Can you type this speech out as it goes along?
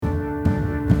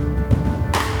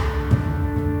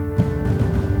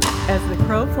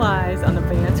Crow Flies on the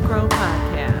Vance Crow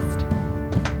Podcast.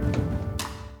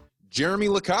 Jeremy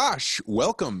LaKosh,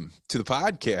 welcome to the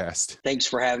podcast. Thanks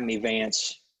for having me,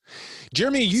 Vance.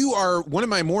 Jeremy, you are one of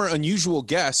my more unusual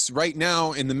guests right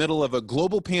now in the middle of a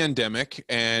global pandemic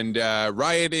and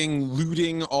rioting,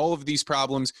 looting, all of these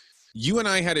problems. You and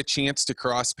I had a chance to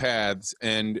cross paths,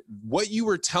 and what you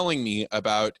were telling me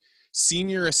about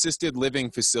senior assisted living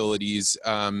facilities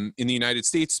in the United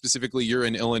States, specifically you're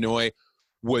in Illinois,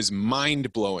 was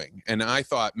mind-blowing. And I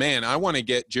thought, man, I want to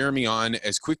get Jeremy on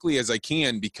as quickly as I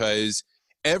can because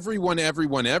everyone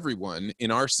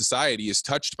in our society is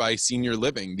touched by senior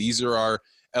living. These are our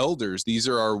elders. These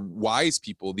are our wise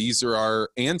people. These are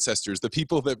our ancestors, the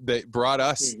people that brought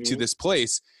us to this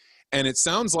place. And it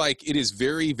sounds like it is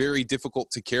very, very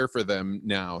difficult to care for them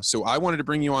now. So I wanted to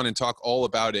bring you on and talk all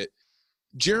about it.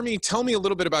 Jeremy, tell me a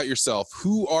little bit about yourself.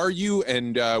 Who are you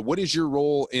and what is your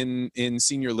role in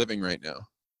senior living right now?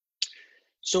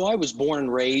 So I was born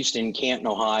and raised in Canton,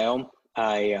 Ohio.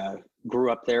 I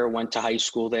grew up there, went to high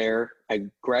school there. I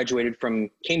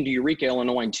came to Eureka,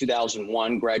 Illinois in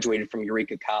 2001, graduated from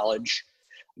Eureka College,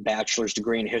 bachelor's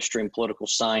degree in history and political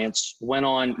science,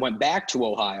 went back to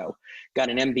Ohio,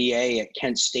 got an MBA at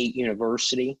Kent State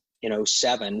University in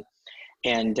 2007,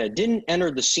 and didn't enter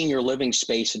the senior living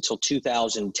space until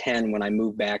 2010 when I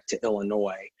moved back to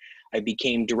Illinois. I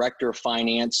became director of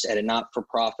finance at a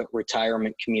not-for-profit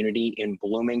retirement community in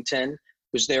Bloomington,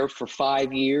 was there for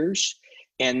 5 years,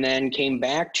 and then came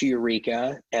back to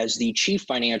Eureka as the chief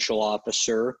financial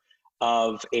officer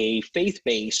of a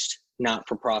faith-based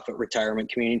not-for-profit retirement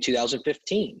community in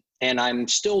 2015. And I'm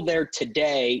still there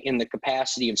today in the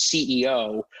capacity of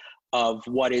CEO of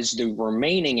what is the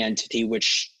remaining entity,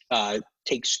 which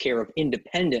takes care of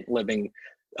independent living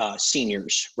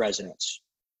seniors residents.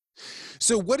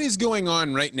 So what is going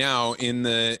on right now in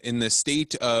the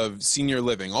state of senior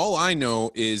living? All I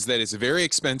know is that it's very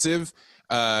expensive.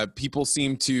 People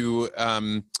seem to,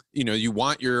 you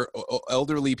want your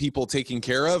elderly people taken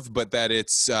care of, but that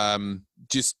it's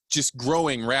just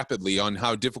growing rapidly on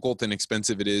how difficult and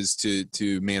expensive it is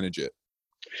to manage it.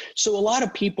 So a lot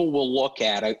of people will look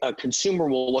at, a consumer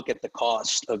will look at the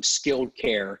cost of skilled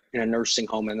care in a nursing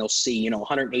home and they'll see,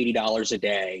 $180 a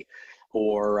day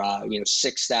or,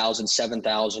 $6,000,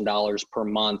 $7,000 per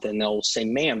month. And they'll say,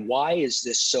 man, why is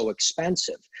this so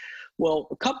expensive? Well,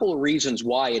 a couple of reasons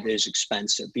why it is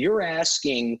expensive. You're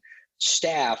asking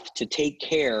staff to take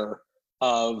care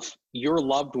of your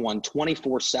loved one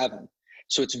 24/7.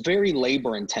 So it's very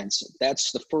labor intensive.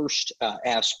 That's the first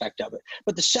aspect of it.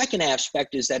 But the second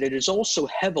aspect is that it is also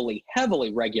heavily,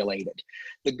 heavily regulated.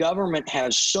 The government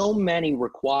has so many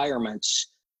requirements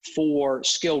for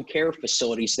skilled care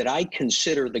facilities that I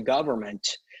consider the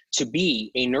government to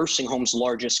be a nursing home's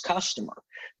largest customer,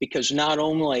 because not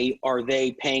only are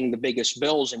they paying the biggest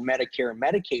bills in Medicare and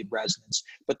Medicaid residents,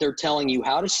 but they're telling you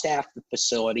how to staff the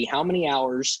facility, how many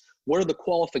hours, what are the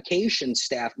qualifications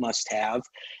staff must have.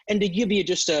 And to give you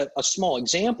just a small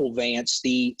example, Vance,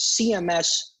 the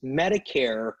CMS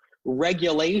Medicare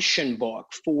regulation book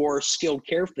for skilled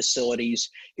care facilities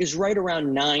is right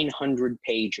around 900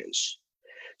 pages.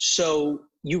 So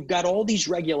you've got all these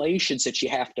regulations that you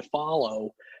have to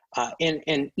follow,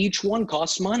 and each one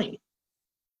costs money.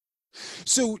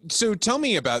 So tell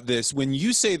me about this. When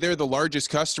you say they're the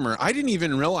largest customer, I didn't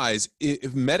even realize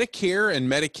if Medicare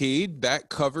and Medicaid, that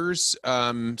covers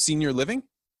senior living?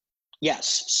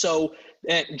 Yes. So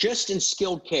just in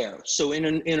skilled care, so in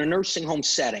a nursing home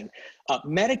setting,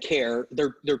 Medicare,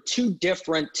 they're two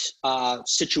different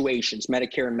situations,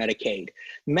 Medicare and Medicaid.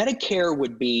 Medicare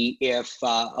would be if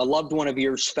a loved one of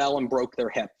yours fell and broke their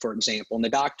hip, for example, and the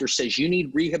doctor says you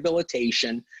need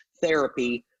rehabilitation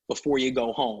therapy before you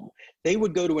go home. They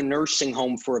would go to a nursing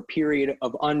home for a period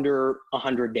of under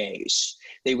 100 days.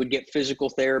 They would get physical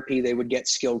therapy. They would get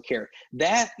skilled care.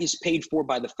 That is paid for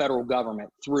by the federal government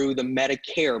through the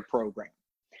Medicare program.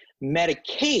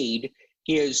 Medicaid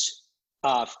is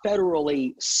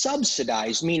federally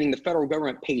subsidized, meaning the federal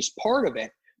government pays part of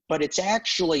it, but it's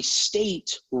actually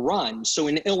state run. So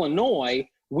in Illinois,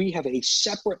 we have a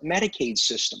separate Medicaid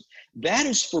system. That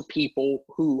is for people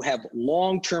who have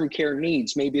long-term care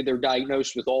needs. Maybe they're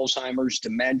diagnosed with Alzheimer's,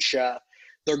 dementia.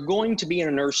 They're going to be in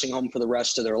a nursing home for the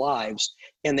rest of their lives,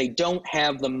 and they don't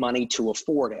have the money to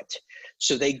afford it.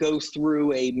 So they go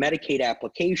through a Medicaid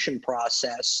application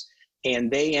process,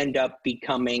 and they end up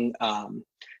becoming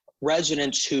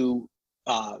residents who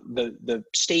the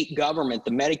state government,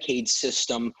 the Medicaid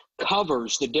system,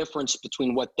 covers the difference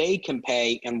between what they can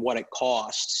pay and what it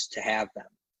costs to have them.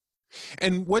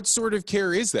 And what sort of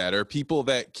care is that? Are people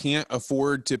that can't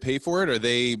afford to pay for it? Are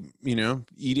they,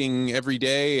 eating every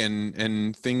day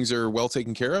and things are well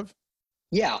taken care of?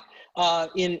 Yeah.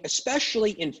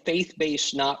 Especially in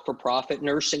faith-based not-for-profit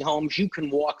nursing homes, you can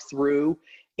walk through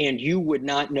and you would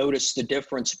not notice the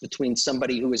difference between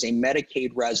somebody who is a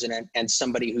Medicaid resident and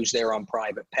somebody who's there on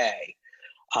private pay.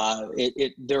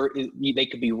 They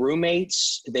could be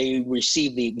roommates. They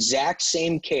receive the exact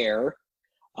same care.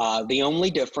 The only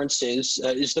difference is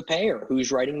the payer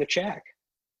who's writing the check.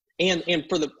 And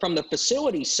from the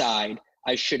facility side,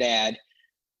 I should add,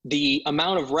 the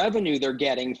amount of revenue they're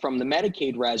getting from the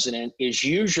Medicaid resident is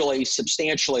usually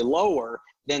substantially lower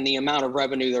than the amount of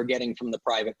revenue they're getting from the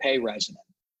private pay resident.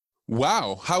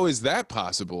 Wow. How is that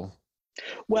possible?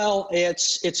 Well,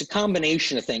 it's a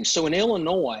combination of things. So in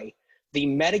Illinois, the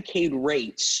Medicaid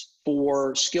rates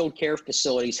for skilled care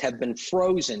facilities have been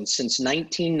frozen since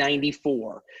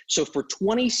 1994. So for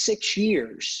 26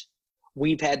 years,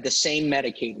 we've had the same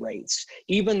Medicaid rates,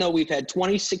 even though we've had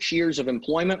 26 years of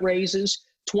employment raises,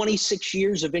 26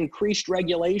 years of increased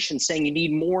regulation saying you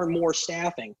need more and more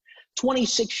staffing,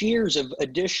 26 years of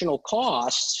additional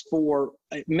costs for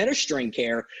administering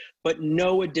care, but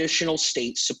no additional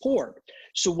state support.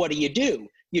 So what do?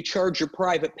 You charge your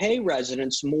private pay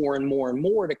residents more and more and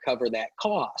more to cover that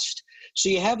cost. So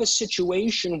you have a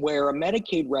situation where a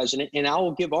Medicaid resident, and I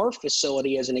will give our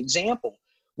facility as an example,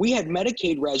 we had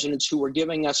Medicaid residents who were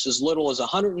giving us as little as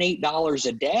 $108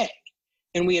 a day.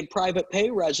 And we had private pay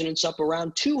residents up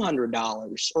around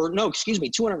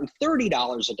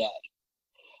 $230 a day.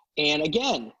 And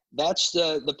again, that's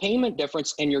the payment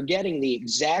difference, and you're getting the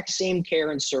exact same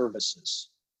care and services.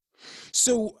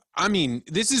 So,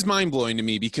 this is mind-blowing to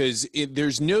me because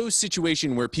there's no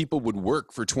situation where people would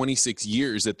work for 26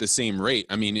 years at the same rate.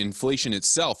 Inflation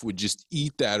itself would just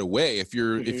eat that away. If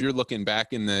you're looking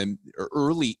back in the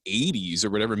early 80s or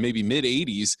whatever, maybe mid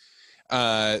 80s,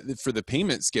 for the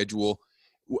payment schedule,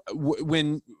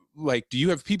 do you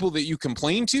have people that you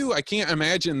complain to? I can't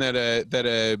imagine that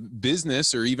a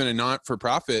business or even a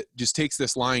not-for-profit just takes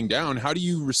this lying down. How do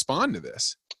you respond to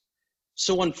this?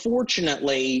 So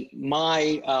unfortunately,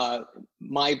 my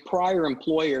prior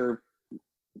employer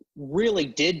really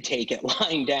did take it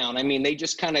lying down. They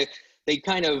just kind of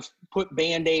put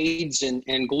Band-Aids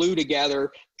and glue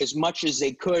together as much as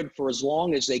they could for as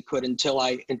long as they could until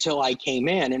I came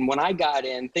in. And when I got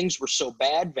in, things were so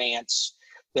bad, Vance,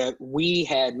 that we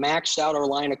had maxed out our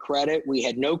line of credit. We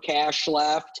had no cash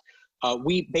left.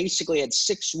 We basically had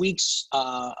 6 weeks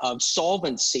of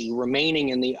solvency remaining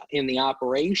in the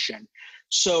operation.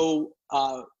 So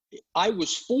I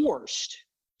was forced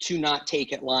to not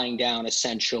take it lying down,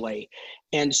 essentially.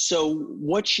 And so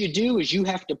what you do is you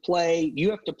have to play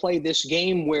this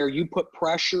game where you put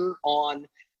pressure on.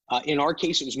 In our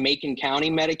case, it was Macon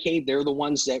County Medicaid. They're the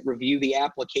ones that review the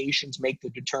applications, make the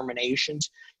determinations.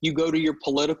 You go to your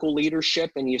political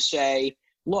leadership and you say,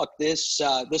 look, this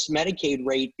Medicaid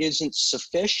rate isn't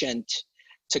sufficient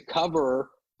to cover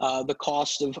the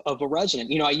cost of a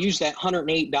resident. I used that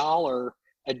 $108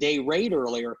 a day rate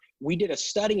earlier. We did a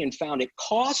study and found it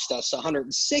cost us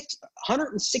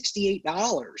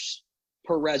 $168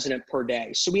 per resident per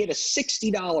day. So we had a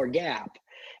 $60 gap.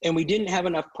 And we didn't have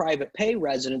enough private pay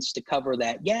residents to cover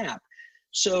that gap.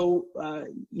 So,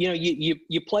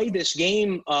 you play this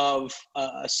game of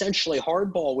essentially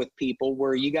hardball with people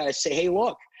where you got to say, hey,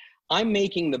 look, I'm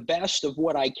making the best of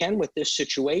what I can with this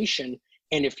situation.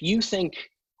 And if you think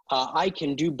I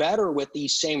can do better with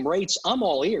these same rates, I'm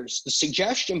all ears. The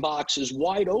suggestion box is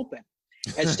wide open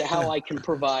as to how I can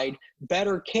provide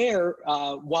better care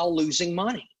while losing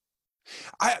money.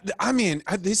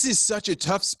 This is such a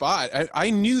tough spot. I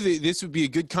knew that this would be a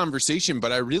good conversation,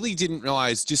 but I really didn't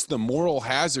realize just the moral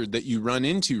hazard that you run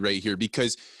into right here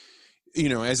because,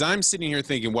 as I'm sitting here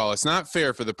thinking, well, it's not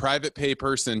fair for the private pay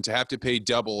person to have to pay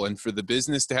double and for the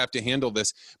business to have to handle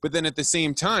this. But then at the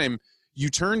same time, you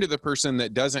turn to the person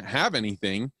that doesn't have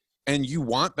anything and you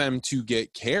want them to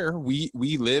get care. We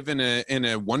live in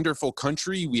a wonderful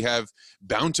country. We have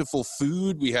bountiful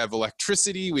food. We have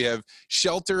electricity. We have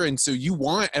shelter. And so you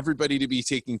want everybody to be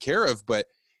taken care of. But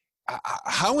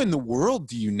how in the world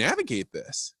do you navigate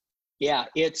this? Yeah,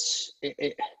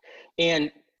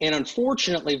 and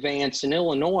unfortunately, Vance, in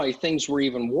Illinois, things were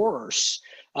even worse.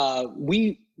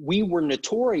 We were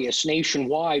notorious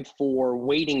nationwide for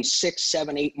waiting 6,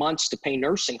 7, 8 months to pay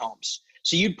nursing homes.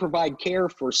 So you'd provide care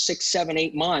for 6, 7,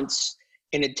 8 months,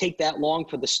 and it'd take that long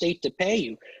for the state to pay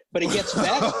you. But it gets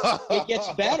better. It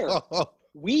gets better.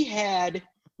 We had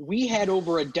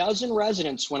over a dozen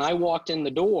residents when I walked in the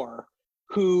door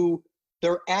who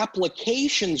their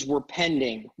applications were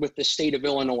pending with the state of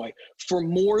Illinois for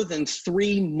more than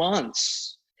 3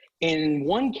 months. In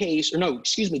one case, or no,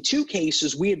 excuse me, 2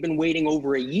 cases, we had been waiting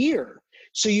over a year.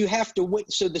 So you have to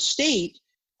wait. So the state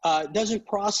doesn't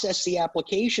process the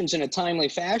applications in a timely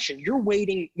fashion. You're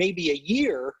waiting maybe a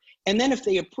year. And then if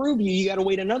they approve you, you got to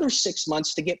wait another 6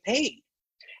 months to get paid.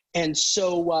 And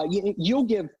so you'll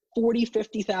give $40,000,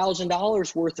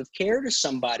 $50,000 worth of care to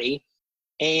somebody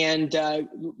and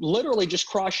literally just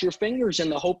cross your fingers in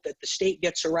the hope that the state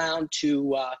gets around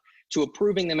to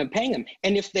approving them and paying them.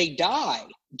 And if they die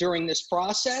during this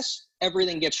process,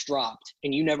 everything gets dropped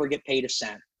and you never get paid a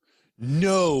cent.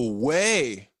 No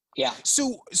way. Yeah.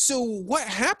 So what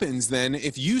happens then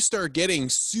if you start getting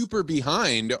super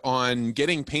behind on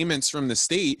getting payments from the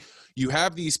state? You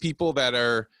have these people that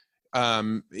are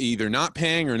either not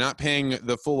paying or not paying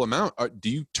the full amount. Do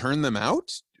you turn them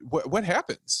out? What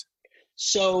happens?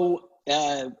 So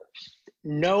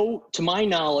no, to my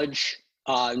knowledge,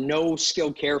 no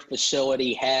skilled care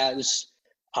facility has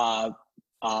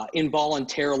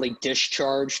involuntarily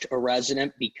discharged a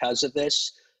resident because of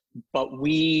this, but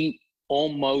we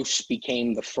almost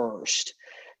became the first.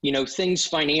 You know, things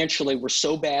financially were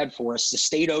so bad for us. The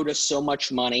state owed us so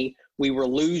much money. We were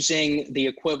losing the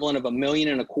equivalent of $1.25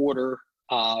 million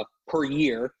per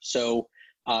year. So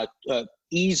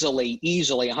easily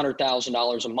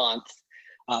 $100,000 a month.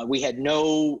 We had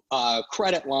no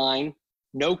credit line,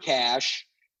 no cash.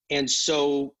 And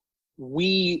so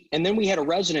then we had a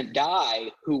resident die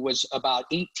who was about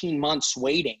 18 months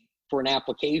waiting for an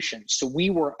application. So we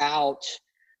were out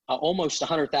almost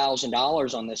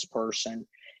 $100,000 on this person.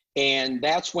 And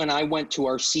that's when I went to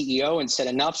our CEO and said,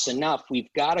 enough's enough. We've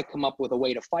got to come up with a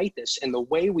way to fight this. And the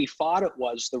way we fought it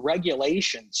was the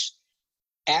regulations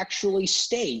actually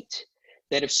state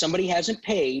that if somebody hasn't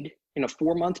paid in a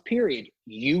 4-month period,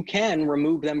 you can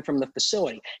remove them from the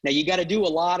facility. Now, you got to do a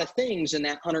lot of things in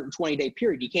that 120-day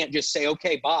period. You can't just say,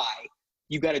 okay, bye.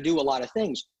 You got to do a lot of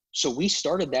things. So we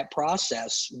started that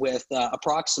process with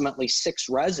approximately 6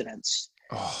 residents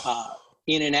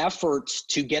in an effort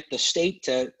to get the state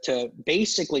to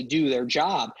basically do their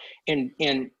job.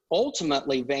 And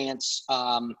ultimately, Vance,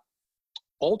 like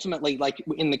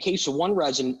in the case of one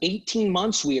resident, 18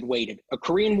 months we had waited, a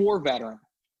Korean War veteran,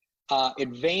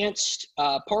 advanced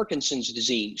Parkinson's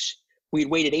disease. We had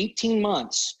waited 18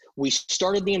 months. We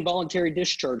started the involuntary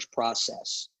discharge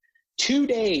process. 2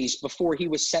 days before he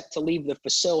was set to leave the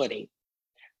facility,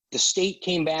 the state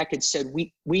came back and said,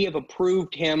 we have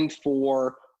approved him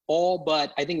for all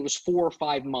but, I think it was 4 or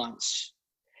 5 months.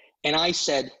 And I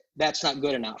said, that's not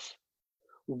good enough.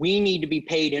 We need to be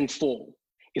paid in full.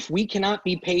 If we cannot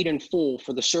be paid in full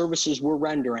for the services we're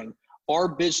rendering, our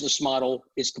business model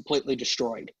is completely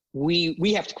destroyed.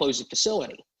 We have to close the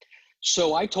facility.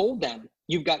 So I told them,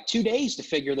 you've got 2 days to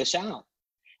figure this out.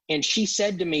 And she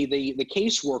said to me, the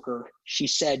caseworker, she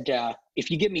said,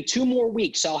 if you give me 2 more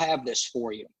weeks, I'll have this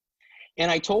for you. And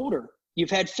I told her, you've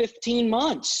had 15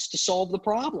 months to solve the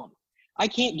problem. I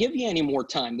can't give you any more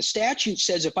time. The statute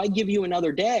says if I give you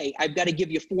another day, I've got to give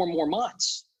you 4 more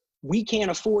months. We can't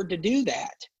afford to do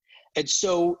that. And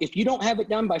so if you don't have it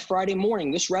done by Friday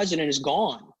morning, this resident is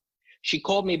gone. She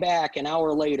called me back an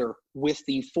hour later with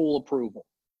the full approval.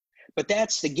 But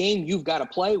that's the game you've got to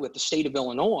play with the state of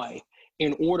Illinois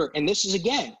in order, and this is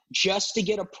again, just to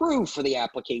get approved for the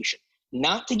application,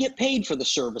 not to get paid for the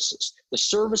services. The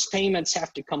service payments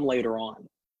have to come later on.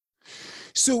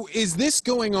 So is this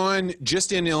going on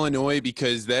just in Illinois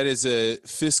because that is a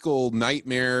fiscal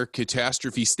nightmare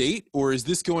catastrophe state, or is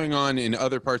this going on in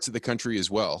other parts of the country as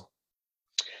well?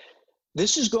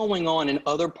 This is going on in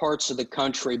other parts of the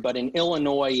country, but in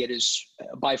Illinois, it is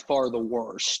by far the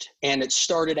worst. And it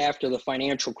started after the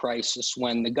financial crisis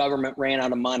when the government ran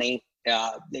out of money.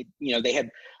 They had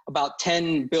about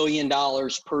 $10 billion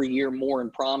per year more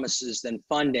in promises than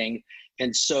funding.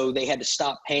 And so they had to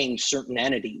stop paying certain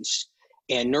entities.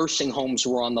 And nursing homes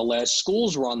were on the list.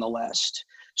 Schools were on the list.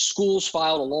 Schools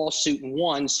filed a lawsuit and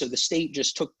won, so the state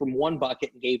just took from one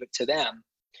bucket and gave it to them.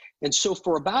 And so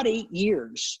for about 8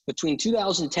 years, between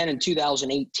 2010 and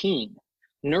 2018,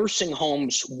 nursing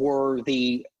homes were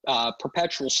the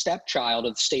perpetual stepchild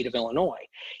of the state of Illinois.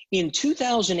 In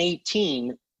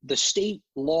 2018, the state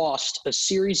lost a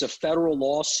series of federal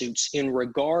lawsuits in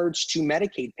regards to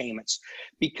Medicaid payments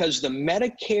because the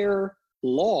Medicare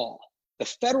law, the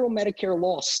federal Medicare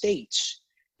law states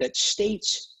that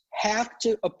states have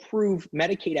to approve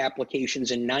Medicaid applications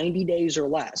in 90 days or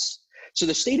less. So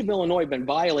the state of Illinois had been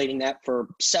violating that for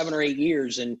 7 or 8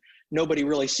 years and nobody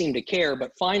really seemed to care,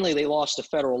 but finally they lost a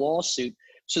federal lawsuit.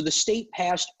 So the state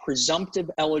passed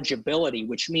presumptive eligibility,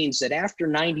 which means that after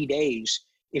 90 days,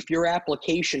 if your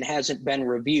application hasn't been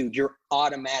reviewed, you're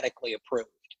automatically approved.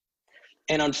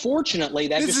 And unfortunately,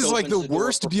 that this just is like the opens door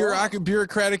worst for fraud.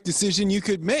 bureaucratic decision you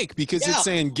could make, because Yeah. it's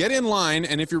saying get in line,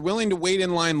 and if you're willing to wait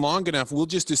in line long enough, we'll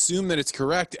just assume that it's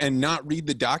correct and not read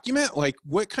the document. Like,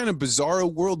 what kind of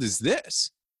bizarro world is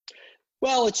this?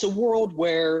 Well, it's a world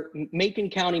where Macon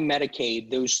County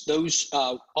Medicaid, those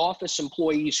office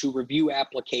employees who review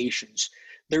applications,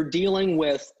 they're dealing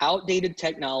with outdated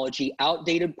technology,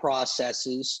 outdated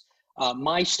processes.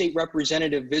 My state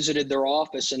representative visited their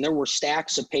office, and there were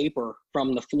stacks of paper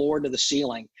from the floor to the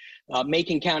ceiling.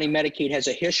 Macon County Medicaid has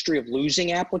a history of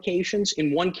losing applications.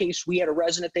 In one case, we had a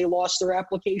resident, they lost their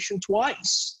application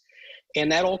twice.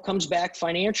 And that all comes back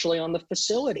financially on the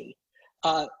facility.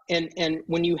 And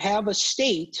when you have a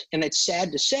state, and it's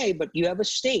sad to say, but you have a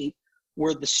state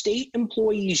where the state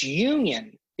employees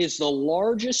union is the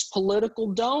largest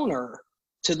political donor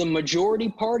to the majority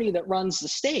party that runs the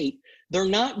state, they're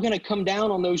not going to come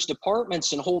down on those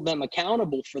departments and hold them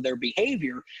accountable for their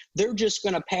behavior. They're just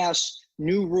going to pass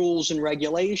new rules and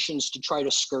regulations to try to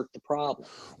skirt the problem.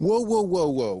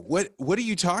 Whoa. What are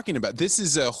you talking about? This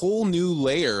is a whole new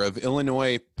layer of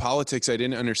Illinois politics I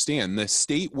didn't understand. The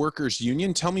State Workers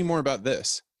Union. Tell me more about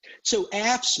this. So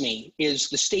AFSCME is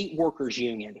the state workers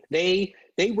union. They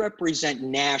represent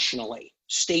nationally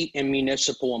state and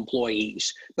municipal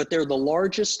employees, but they're the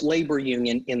largest labor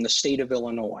union in the state of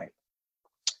Illinois.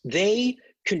 They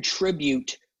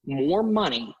contribute more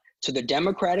money to the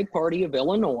Democratic Party of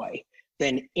Illinois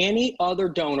than any other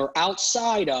donor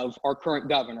outside of our current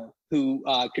governor, who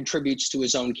contributes to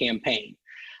his own campaign.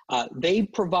 They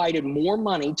provided more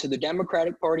money to the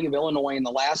Democratic Party of Illinois in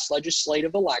the last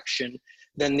legislative election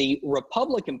than the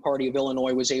Republican Party of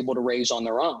Illinois was able to raise on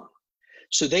their own.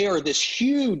 So they are this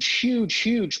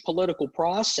huge political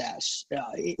process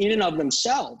in and of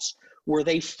themselves, where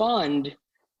they fund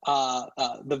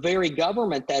the very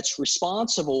government that's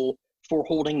responsible for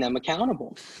holding them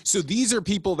accountable. So these are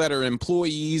people that are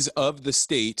employees of the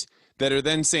state that are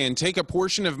then saying, take a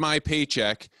portion of my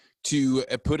paycheck to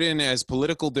put in as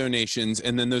political donations,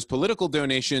 and then those political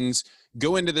donations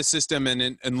go into the system,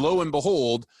 and lo and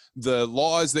behold, the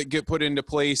laws that get put into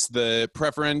place, the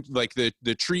preference, like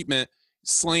the treatment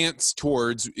slants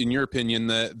towards, in your opinion,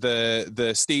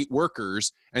 the state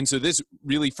workers. And so this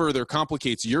really further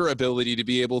complicates your ability to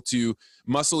be able to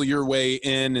muscle your way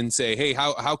in and say, hey,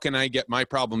 how can I get my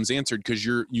problems answered? Because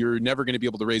you're never going to be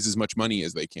able to raise as much money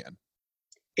as they can.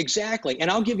 Exactly.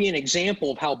 And I'll give you an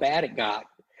example of how bad it got.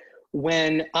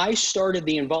 When I started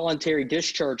the involuntary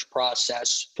discharge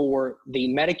process for the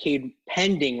Medicaid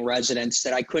pending residents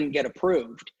that I couldn't get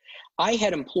approved, I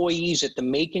had employees at the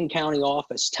Macon County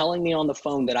office telling me on the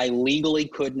phone that I legally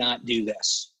could not do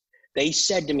this. They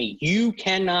said to me, you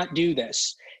cannot do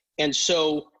this. And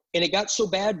it got so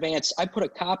bad, Vance, I put a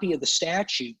copy of the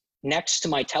statute next to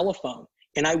my telephone,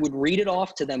 and I would read it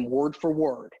off to them word for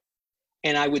word.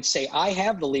 And I would say, I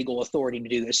have the legal authority to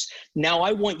do this. Now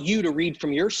I want you to read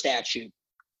from your statute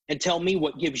and tell me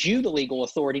what gives you the legal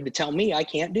authority to tell me I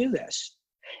can't do this.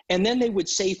 And then they would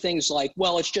say things like,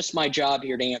 well, it's just my job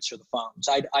here to answer the phones.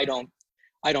 I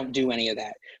don't do any of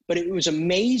that. But it was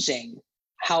amazing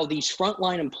how these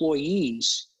frontline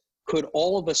employees could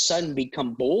all of a sudden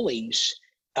become bullies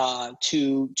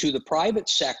to the private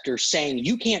sector, saying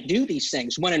you can't do these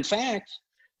things, when in fact,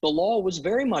 the law was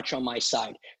very much on my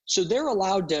side. So they're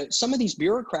allowed to, some of these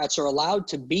bureaucrats are allowed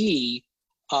to be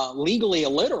legally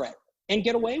illiterate and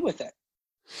get away with it.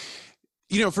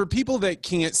 You know, for people that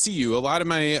can't see you, a lot of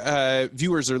my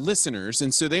viewers are listeners,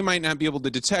 and so they might not be able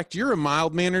to detect. You're a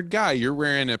mild-mannered guy. You're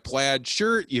wearing a plaid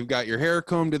shirt. You've got your hair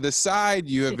combed to the side.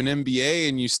 You have an MBA,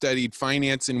 and you studied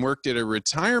finance and worked at a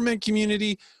retirement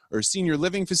community or senior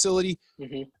living facility.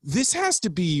 Mm-hmm. This has to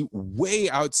be way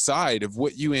outside of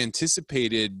what you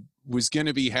anticipated was going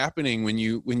to be happening when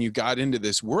you got into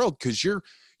this world, because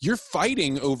you're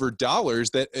fighting over dollars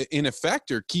that, in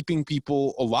effect, are keeping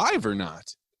people alive or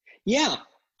not. Yeah,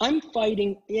 I'm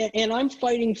fighting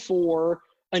for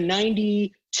a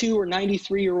 92 or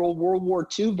 93-year-old World War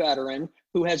II veteran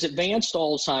who has advanced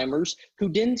Alzheimer's, who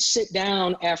didn't sit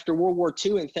down after World War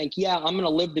II and think, yeah, I'm going to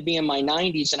live to be in my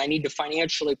 90s and I need to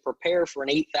financially prepare for an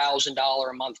 $8,000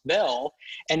 a month bill.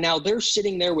 And now they're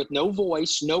sitting there with no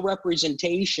voice, no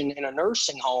representation in a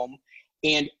nursing home,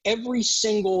 and every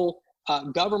single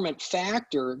government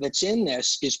factor that's in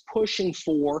this is pushing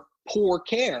for poor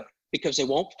care, because they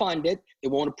won't fund it, they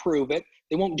won't approve it,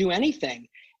 they won't do anything.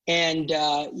 And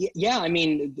yeah, I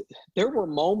mean, there were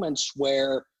moments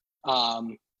where,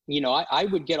 I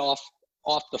would get off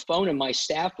the phone and my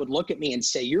staff would look at me and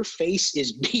say, your face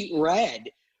is beet red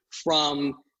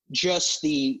from just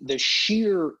the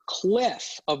sheer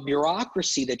cliff of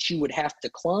bureaucracy that you would have to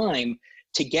climb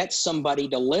to get somebody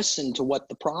to listen to what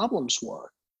the problems were.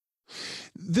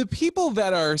 The people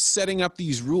that are setting up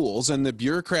these rules and the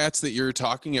bureaucrats that you're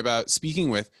talking about speaking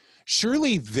with,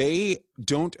 surely they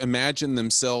don't imagine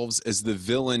themselves as the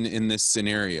villain in this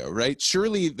scenario, right?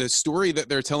 Surely the story that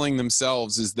they're telling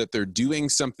themselves is that they're doing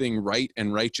something right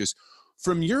and righteous.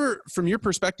 From your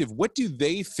perspective, what do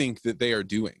they think that they are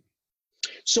doing?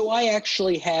 So I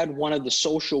actually had one of the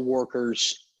social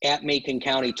workers at Macon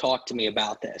County talk to me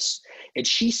about this. And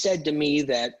she said to me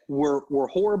that we're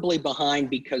horribly behind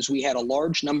because we had a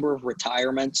large number of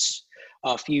retirements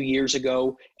a few years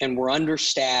ago and we're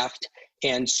understaffed.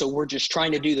 And so we're just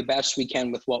trying to do the best we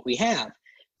can with what we have.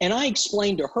 And I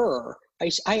explained to her,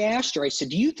 I asked her, I said,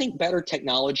 do you think better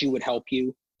technology would help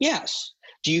you? Yes.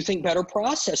 Do you think better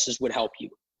processes would help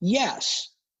you? Yes.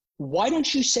 Why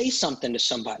don't you say something to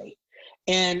somebody?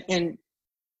 And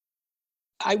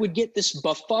I would get this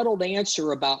befuddled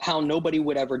answer about how nobody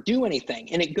would ever do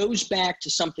anything. And it goes back to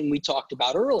something we talked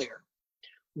about earlier.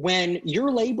 When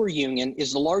your labor union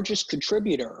is the largest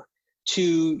contributor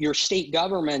to your state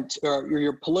government or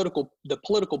the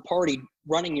political party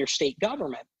running your state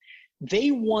government, they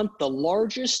want the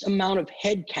largest amount of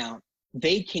headcount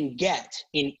they can get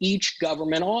in each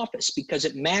government office because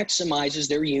it maximizes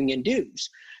their union dues.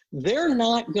 They're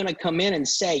not going to come in and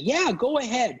say, yeah, go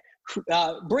ahead.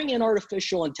 Bring in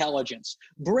artificial intelligence,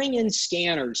 bring in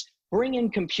scanners, bring in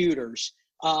computers,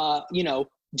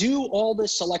 do all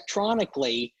this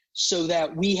electronically so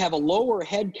that we have a lower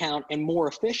head count and more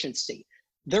efficiency.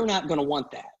 They're not going to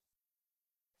want that.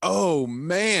 Oh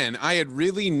man, I had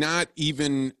really not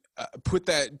even put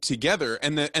that together.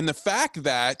 And the fact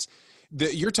that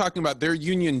you're talking about their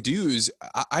union dues,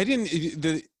 I didn't.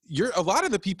 A lot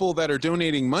of the people that are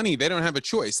donating money, they don't have a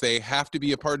choice. They have to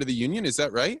be a part of the union. Is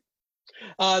that right?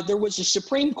 There was a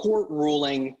Supreme Court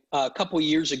ruling a couple of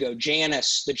years ago,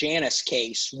 the Janus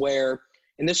case, where,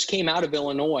 and this came out of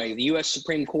Illinois, the U.S.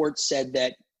 Supreme Court said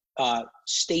that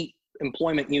state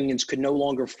employment unions could no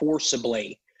longer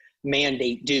forcibly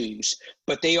mandate dues,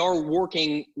 but they are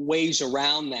working ways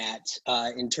around that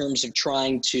in terms of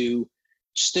trying to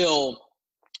still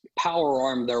power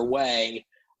arm their way.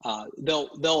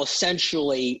 They'll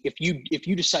essentially, if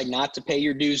you decide not to pay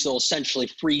your dues, they'll essentially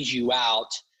freeze you out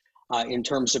in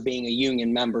terms of being a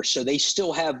union member. So they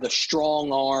still have the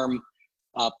strong arm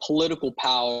political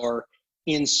power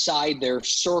inside their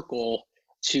circle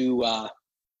to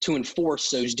enforce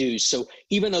those dues. So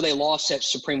even though they lost that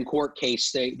Supreme Court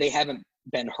case, they haven't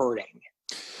been hurting.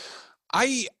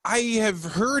 I have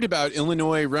heard about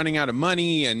Illinois running out of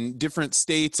money and different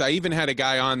states. I even had a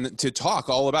guy on to talk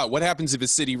all about what happens if a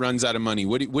city runs out of money.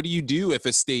 What do you do if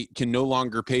a state can no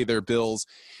longer pay their bills?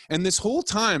 And this whole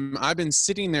time I've been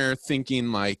sitting there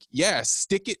thinking like, yeah,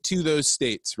 stick it to those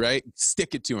states, right?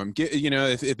 Stick it to them.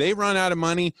 If they run out of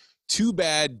money, too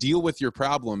bad, deal with your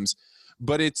problems.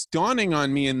 But it's dawning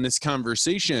on me in this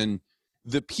conversation,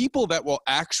 the people that will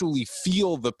actually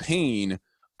feel the pain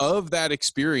of that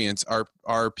experience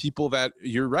are people that,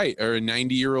 you're right, are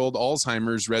 90-year-old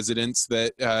Alzheimer's residents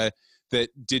that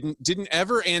didn't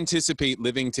ever anticipate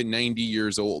living to 90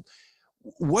 years old.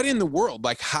 What in the world?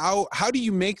 Like how do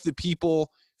you make the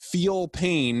people feel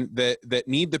pain that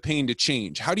need the pain to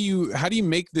change? How do you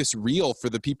make this real for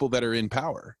the people that are in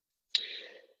power?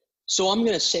 So I'm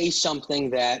going to say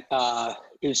something that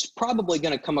is probably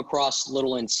going to come across a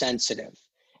little insensitive,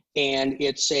 and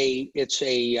it's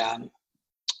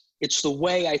the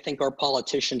way I think our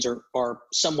politicians are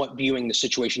somewhat viewing the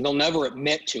situation. They'll never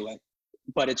admit to it,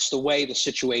 but it's the way the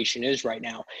situation is right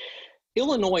now.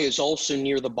 Illinois is also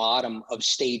near the bottom of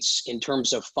states in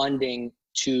terms of funding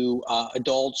to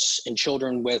adults and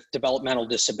children with developmental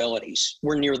disabilities.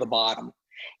 We're near the bottom.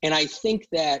 And I think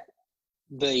that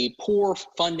the poor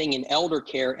funding in elder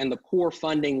care and the poor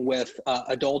funding with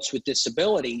adults with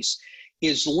disabilities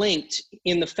is linked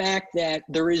in the fact that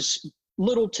there is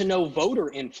little to no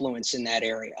voter influence in that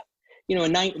area. A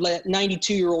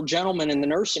 92-year-old gentleman in the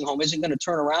nursing home isn't going to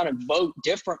turn around and vote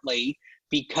differently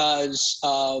because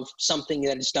of something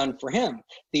that is done for him.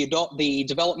 The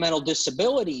developmental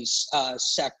disabilities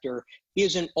sector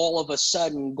isn't all of a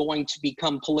sudden going to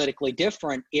become politically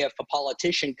different if a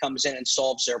politician comes in and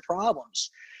solves their problems.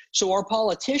 So our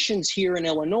politicians here in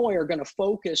Illinois are going to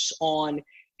focus on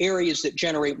areas that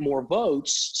generate more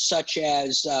votes, such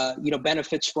as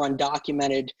benefits for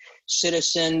undocumented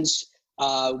citizens.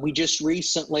 We just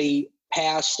recently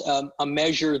passed a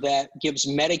measure that gives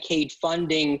Medicaid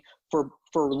funding for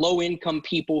low-income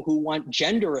people who want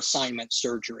gender assignment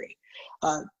surgery.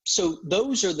 So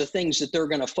those are the things that they're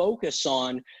going to focus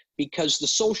on, because the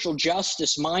social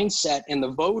justice mindset and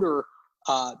the voter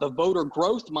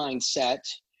growth mindset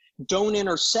don't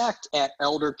intersect at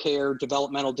elder care,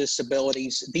 developmental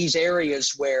disabilities, these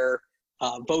areas where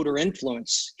voter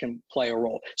influence can play a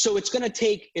role. So it's going to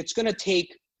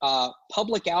take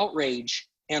public outrage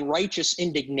and righteous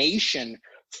indignation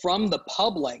from the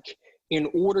public in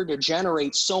order to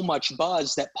generate so much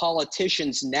buzz that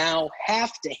politicians now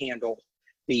have to handle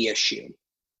the issue.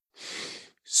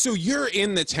 So you're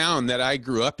in the town that I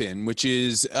grew up in, which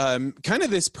is kind of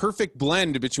this perfect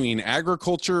blend between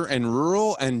agriculture and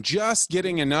rural, and just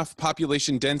getting enough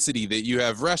population density that you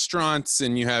have restaurants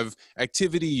and you have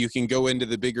activity. You can go into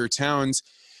the bigger towns.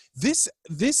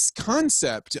 This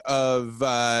concept of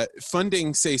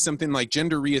funding, say, something like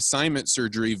gender reassignment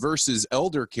surgery versus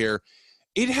elder care,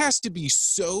 it has to be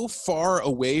so far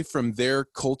away from their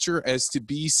culture as to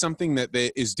be something that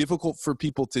is difficult for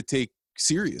people to take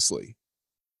seriously.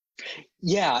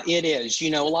 Yeah, it is.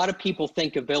 A lot of people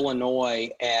think of Illinois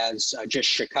as just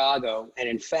Chicago. And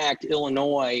in fact,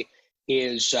 Illinois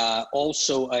is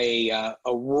also a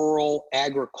rural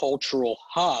agricultural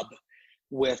hub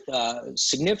with a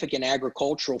significant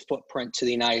agricultural footprint to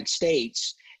the United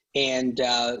States. And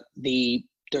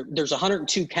there's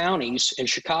 102 counties, and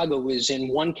Chicago is in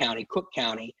one county, Cook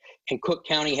County. And Cook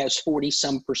County has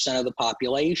 40-some% of the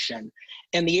population.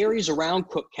 And the areas around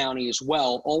Cook County as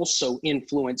well also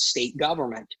influence state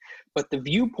government. But the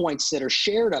viewpoints that are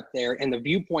shared up there and the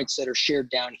viewpoints that are shared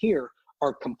down here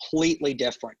are completely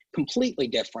different,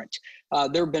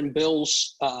 There have been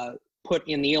bills put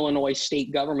in the Illinois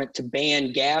state government to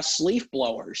ban gas leaf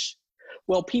blowers.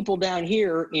 Well, people down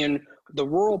here in the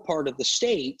rural part of the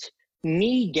state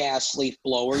need gas leaf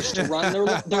blowers to run their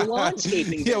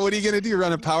landscaping business. Yeah, what are you going to do?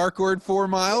 Run a power cord 4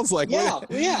 miles?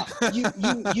 Yeah.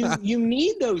 You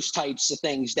need those types of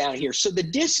things down here. So the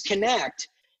disconnect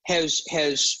has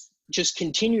just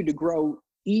continued to grow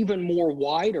even more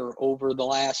wider over the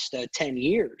last 10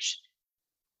 years.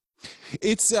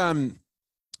 It's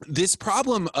this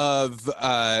problem of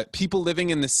people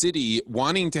living in the city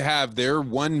wanting to have their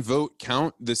one vote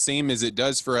count the same as it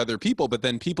does for other people, but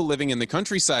then people living in the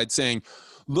countryside saying,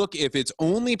 look, if it's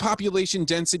only population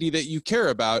density that you care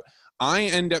about, I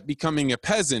end up becoming a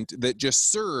peasant that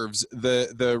just serves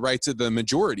the rights of the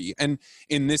majority. And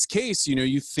in this case,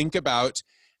 you think about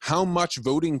how much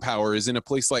voting power is in a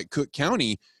place like Cook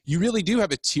County. You really do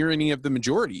have a tyranny of the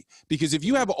majority, because if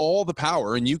you have all the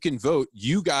power and you can vote,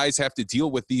 you guys have to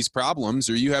deal with these problems,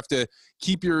 or you have to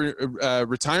keep your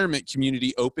retirement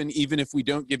community open, even if we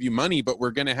don't give you money, but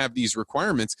we're going to have these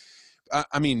requirements.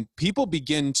 People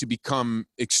begin to become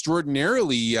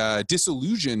extraordinarily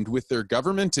disillusioned with their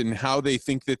government and how they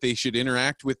think that they should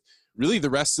interact with really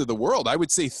the rest of the world. I would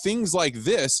say things like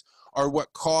this are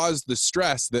what cause the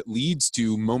stress that leads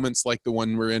to moments like the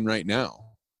one we're in right now.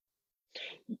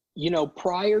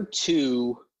 Prior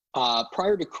to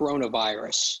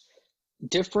coronavirus,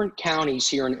 different counties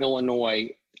here in Illinois,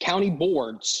 county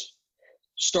boards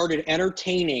started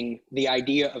entertaining the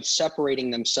idea of separating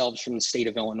themselves from the state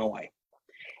of Illinois.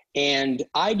 And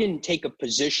I didn't take a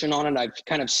position on it. I've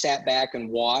kind of sat back and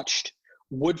watched.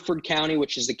 Woodford County,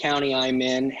 which is the county I'm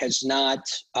in, has not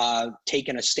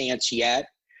taken a stance yet.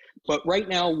 But right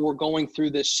now we're going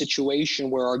through this situation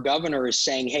where our governor is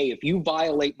saying, hey, if you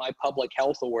violate my public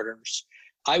health orders,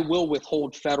 I will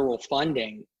withhold federal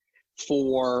funding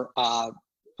for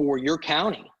your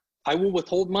county. I will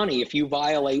withhold money if you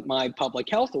violate my public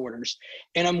health orders.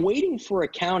 And I'm waiting for a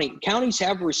county. Counties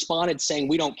have responded saying,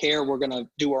 we don't care, we're going to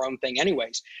do our own thing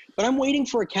anyways. But I'm waiting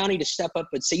for a county to step up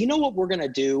and say, you know what we're going to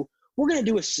do? We're going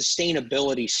to do a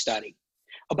sustainability study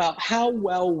about how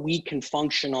well we can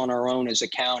function on our own as a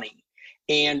county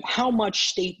and how much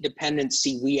state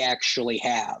dependency we actually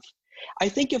have. I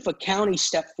think if a county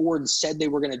stepped forward and said they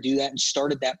were going to do that and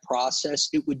started that process,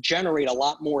 it would generate a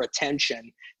lot more attention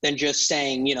than just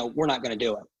saying, we're not going to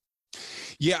do it.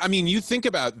 Yeah, you think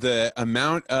about the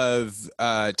amount of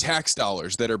tax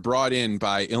dollars that are brought in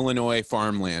by Illinois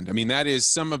farmland. That is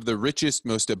some of the richest,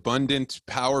 most abundant,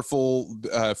 powerful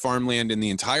farmland in the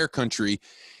entire country.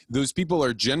 Those people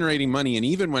are generating money. And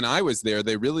even when I was there,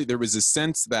 there was a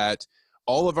sense that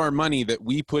all of our money that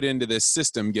we put into this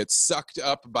system gets sucked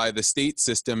up by the state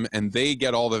system, and they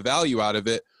get all the value out of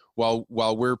it while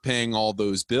we're paying all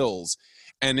those bills.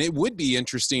 And it would be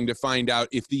interesting to find out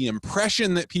if the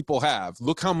impression that people have,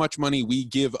 look how much money we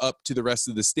give up to the rest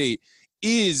of the state,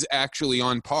 is actually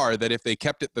on par, that if they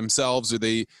kept it themselves,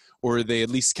 or they at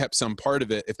least kept some part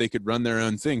of it, if they could run their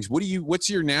own things.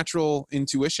 What's your natural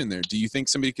intuition there? Do you think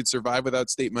somebody could survive without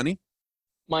state money?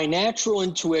 My natural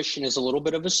intuition is a little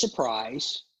bit of a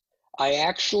surprise. I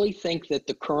actually think that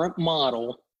the current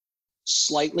model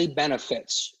slightly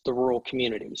benefits the rural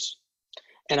communities.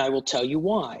 And I will tell you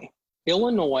why.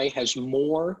 Illinois has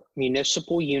more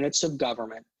municipal units of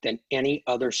government than any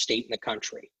other state in the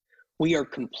country. We are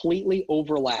completely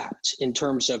overlapped in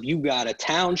terms of you've got a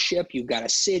township, you've got a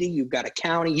city, you've got a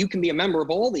county. You can be a member of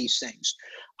all these things.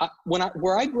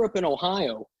 Where I grew up in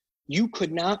Ohio, you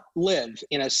could not live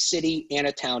in a city and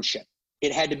a township.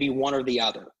 It had to be one or the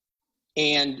other.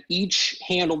 And each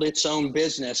handled its own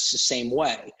business the same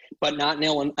way, but not in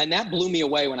Illinois. And that blew me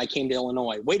away when I came to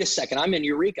Illinois. Wait a second, I'm in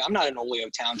Eureka. I'm not in Oleo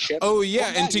Township. Oh,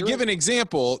 yeah. And to give an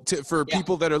example for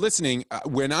people that are listening,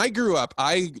 when I grew up,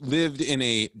 I lived in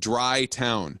a dry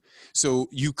town. So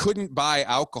you couldn't buy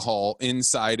alcohol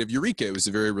inside of Eureka. It was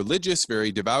a very religious,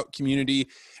 very devout community,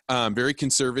 very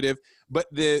conservative. But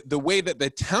the way that the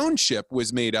township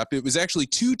was made up, it was actually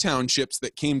two townships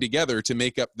that came together to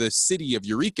make up the city of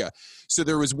Eureka. So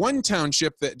there was one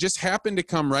township that just happened to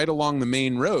come right along the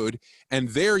main road, and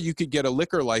there you could get a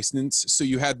liquor license, so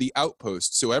you had the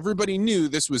outpost. So everybody knew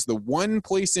this was the one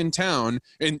place in town,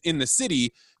 in the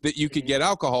city, that you could get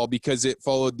alcohol because it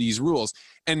followed these rules.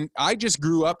 And I just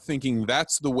grew up thinking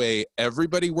that's the way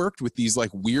everybody worked with these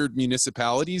like weird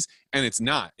municipalities, and it's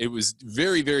not. It was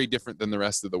very, very different than the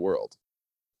rest of the world.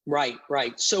 Right,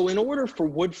 right. So in order for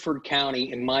Woodford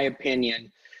County, in my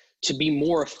opinion, to be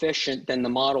more efficient than the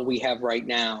model we have right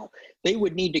now, they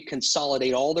would need to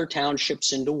consolidate all their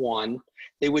townships into one.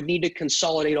 They would need to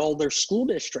consolidate all their school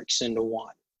districts into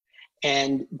one.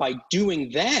 And by doing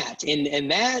that,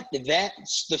 and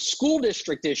that's the school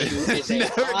district issue is a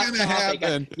hot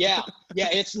topic. Yeah,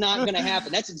 it's not going to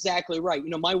happen. That's exactly right. You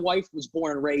know, my wife was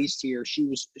born and raised here. She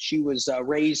was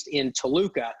raised in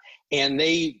Toluca, and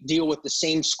they deal with the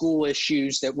same school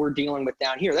issues that we're dealing with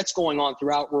down here. That's going on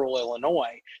throughout rural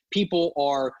Illinois. People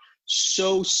are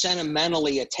so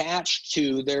sentimentally attached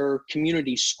to their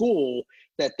community school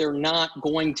that they're not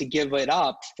going to give it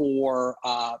up for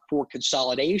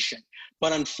consolidation.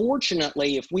 But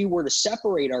unfortunately, if we were to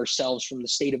separate ourselves from the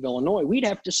state of Illinois, we'd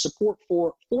have to support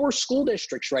four school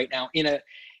districts right now in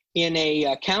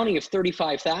a county of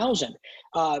 35,000.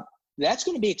 That's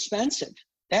going to be expensive.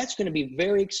 That's going to be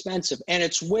very expensive, and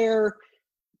it's where,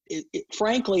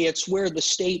 frankly, it's where the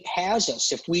state has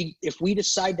us. If we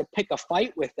decide to pick a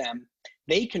fight with them,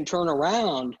 they can turn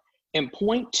around and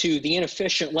point to the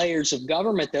inefficient layers of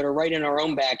government that are right in our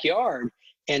own backyard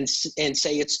and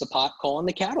say it's the pot calling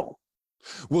the kettle.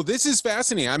 Well, this is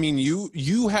fascinating. I mean,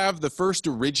 you have the first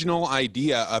original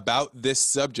idea about this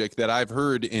subject that I've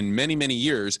heard in many, many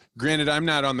years. Granted, I'm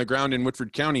not on the ground in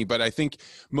Woodford County, but I think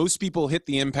most people hit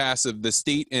the impasse of the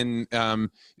state and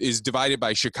is divided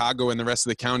by Chicago and the rest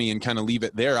of the county and kind of leave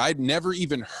it there. I'd never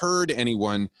even heard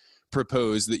anyone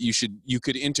propose that you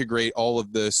could integrate all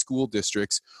of the school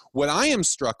districts. What I am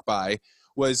struck by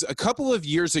was a couple of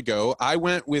years ago, I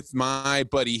went with my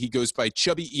buddy. He goes by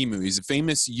Chubby Emu. He's a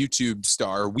famous YouTube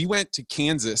star. We went to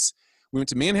Kansas. We went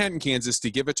to Manhattan, Kansas to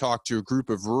give a talk to a group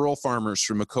of rural farmers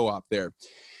from a co-op there.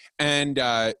 And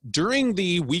during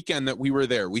the weekend that we were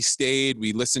there, we stayed,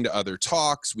 we listened to other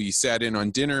talks, we sat in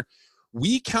on dinner.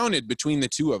 We counted between the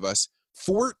two of us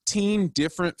 14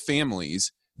 different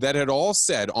families that had all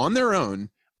said on their own,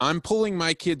 I'm pulling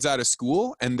my kids out of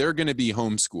school and they're going to be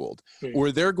homeschooled,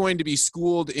 or they're going to be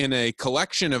schooled in a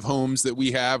collection of homes that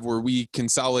we have where we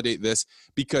consolidate this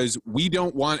because we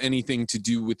don't want anything to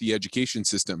do with the education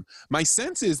system. My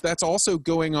sense is that's also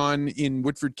going on in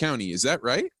Woodford County. Is that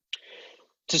right?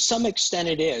 To some extent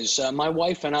it is. My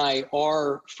wife and I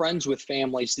are friends with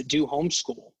families that do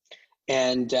homeschool.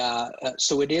 And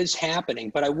so it is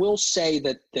happening. But I will say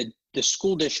that the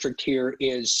school district here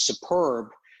is superb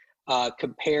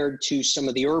compared to some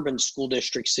of the urban school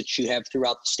districts that you have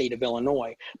throughout the state of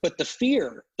Illinois. But the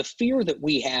fear that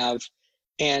we have,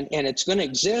 and it's going to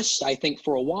exist, I think,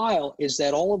 for a while, is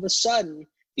that all of a sudden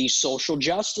these social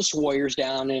justice warriors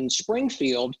down in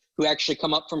Springfield, who actually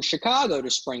come up from Chicago to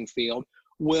Springfield,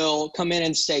 will come in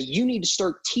and say, you need to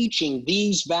start teaching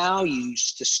these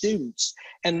values to students.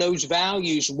 And those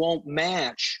values won't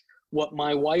match what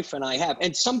my wife and I have.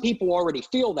 And some people already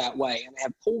feel that way and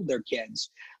have pulled their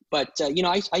kids. But,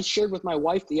 I shared with my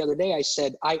wife the other day, I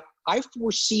said, I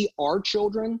foresee our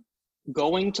children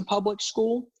going to public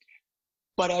school,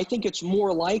 but I think it's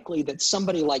more likely that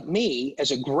somebody like me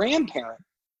as a grandparent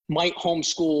might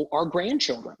homeschool our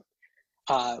grandchildren,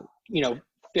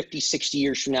 50, 60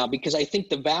 years from now, because I think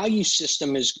the value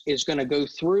system is going to go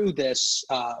through this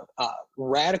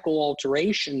radical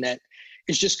alteration that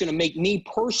is just going to make me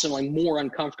personally more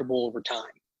uncomfortable over time.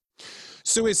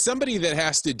 So as somebody that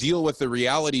has to deal with the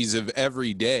realities of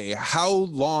every day, how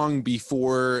long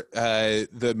before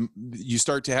you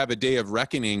start to have a day of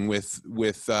reckoning with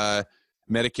Medicare,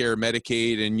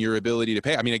 Medicaid, and your ability to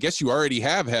pay? I mean, I guess you already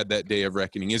have had that day of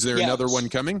reckoning. Is there another one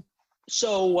coming?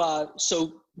 So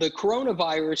the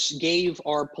coronavirus gave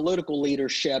our political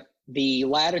leadership the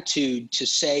latitude to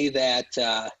say that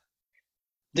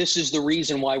this is the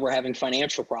reason why we're having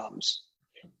financial problems.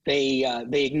 They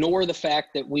ignore the fact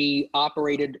that we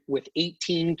operated with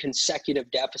 18 consecutive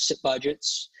deficit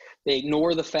budgets. They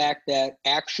ignore the fact that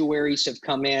actuaries have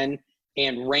come in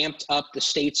and ramped up the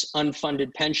state's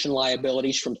unfunded pension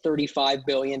liabilities from $35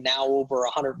 billion, now over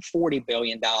 $140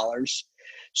 billion.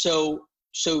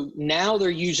 So now they're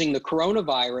using the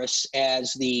coronavirus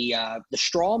as the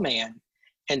straw man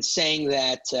and saying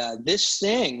that this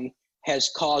thing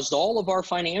has caused all of our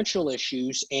financial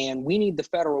issues and we need the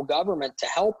federal government to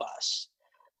help us.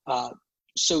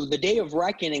 So the day of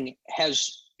reckoning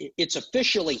it's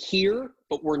officially here,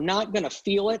 but we're not going to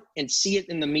feel it and see it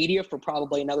in the media for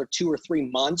probably another 2 or 3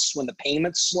 months when the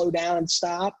payments slow down and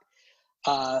stop.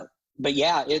 But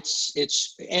yeah,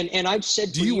 and I've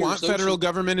said, do you want federal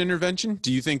government intervention?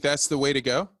 Do you think that's the way to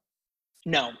go?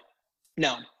 No.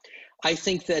 I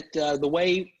think that the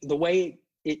way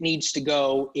it needs to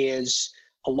go is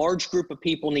a large group of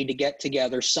people need to get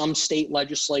together, some state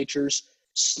legislators,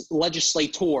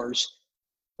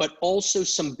 but also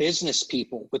some business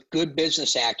people with good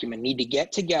business acumen need to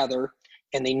get together,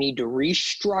 and they need to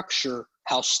restructure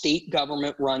how state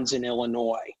government runs in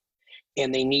Illinois.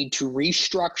 And they need to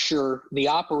restructure the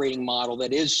operating model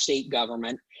that is state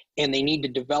government, and they need to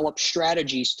develop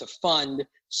strategies to fund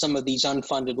some of these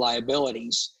unfunded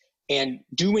liabilities. And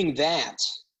doing that,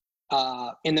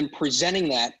 and then presenting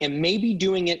that, and maybe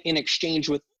doing it in exchange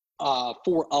with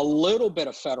for a little bit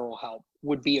of federal help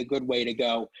would be a good way to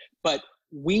go. But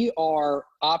we are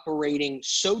operating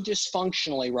so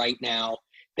dysfunctionally right now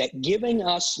that giving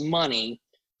us money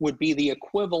would be the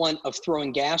equivalent of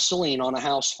throwing gasoline on a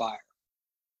house fire.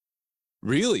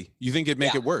 Really? You think it'd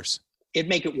make it worse? It'd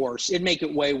make it worse. It'd make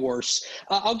it way worse.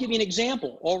 I'll give you an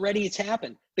example. Already it's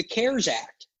happened. The CARES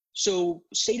Act. So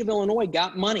state of Illinois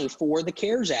got money for the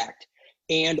CARES Act,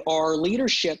 and our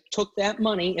leadership took that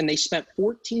money and they spent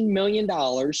 $14 million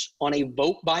on a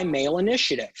vote by mail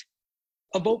initiative.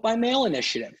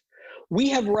 We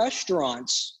have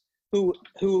restaurants who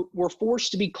were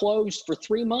forced to be closed for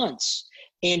 3 months.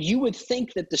 And you would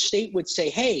think that the state would say,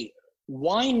 hey,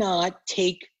 why not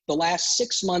take the last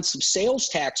 6 months of sales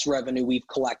tax revenue we've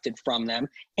collected from them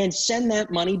and send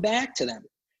that money back to them?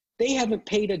 They haven't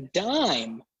paid a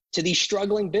dime to these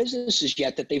struggling businesses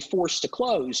yet that they've forced to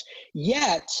close.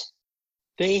 Yet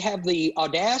they have the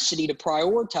audacity to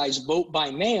prioritize vote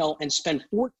by mail and spend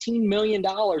 $14 million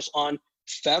on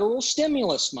federal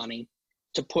stimulus money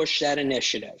to push that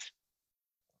initiative.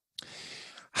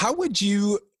 How would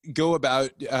you go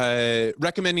about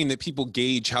recommending that people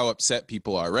gauge how upset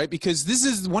people are, right? Because this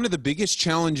is one of the biggest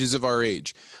challenges of our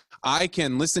age. I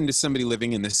can listen to somebody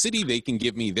living in the city. They can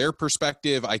give me their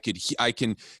perspective. I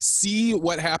can see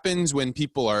what happens when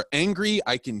people are angry.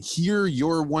 I can hear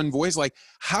your one voice. Like,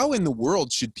 how in the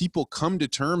world should people come to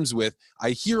terms with, I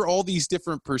hear all these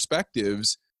different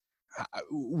perspectives,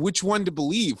 which one to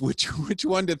believe, which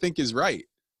one to think is right?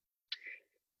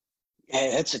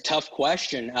 It's a tough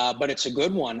question, but it's a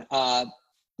good one. I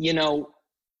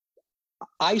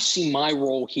see my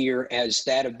role here as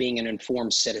that of being an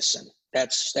informed citizen.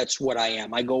 That's what I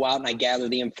am. I go out and I gather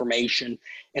the information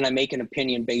and I make an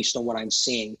opinion based on what I'm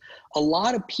seeing. A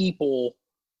lot of people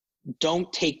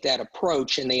don't take that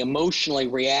approach and they emotionally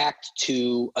react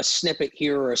to a snippet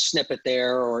here or a snippet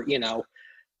there, or,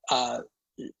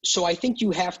 so I think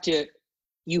you have to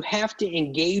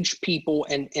engage people,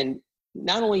 and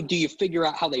not only do you figure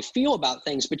out how they feel about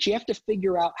things, but you have to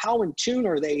figure out how in tune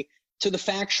are they to the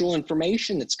factual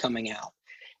information that's coming out.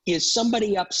 Is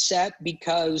somebody upset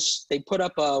because they put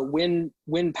up a wind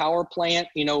power plant,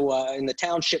 in the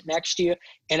township next to you,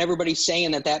 and everybody's saying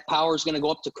that power is going to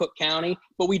go up to Cook County,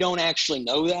 but we don't actually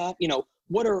know that?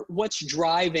 What's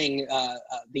driving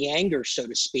the anger, so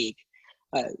to speak?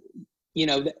 And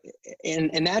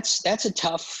that's a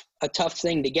tough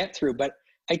thing to get through. But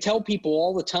I tell people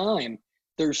all the time,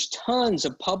 there's tons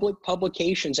of public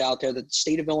publications out there that the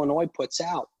state of Illinois puts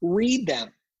out. Read them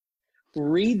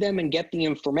and get the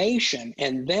information,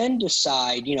 and then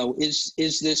decide,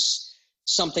 is this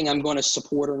something I'm going to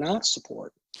support or not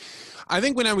support? I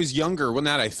think when I was younger, well,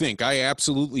 not I think, I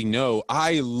absolutely know,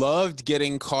 I loved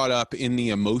getting caught up in the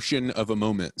emotion of a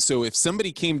moment. So if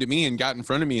somebody came to me and got in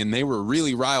front of me and they were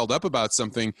really riled up about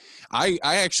something, I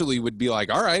actually would be like,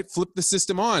 all right, flip the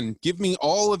system on. Give me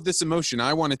all of this emotion.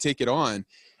 I want to take it on.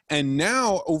 And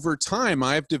now over time,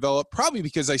 I've developed, probably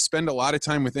because I spend a lot of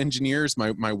time with engineers.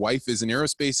 My wife is an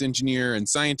aerospace engineer and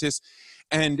scientist,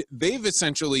 and they've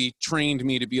essentially trained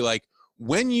me to be like,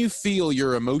 when you feel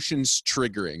your emotions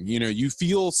triggering, you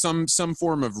feel some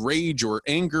form of rage or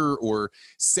anger or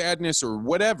sadness or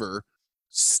whatever,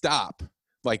 stop.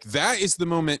 Like, that is the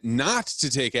moment not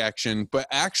to take action, but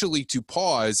actually to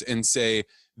pause and say,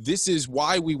 this is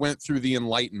why we went through the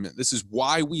Enlightenment. This is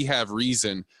why we have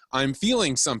reason. I'm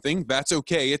feeling something. That's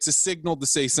okay. It's a signal to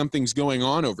say something's going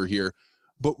on over here.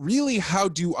 But really, how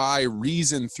do I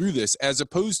reason through this, as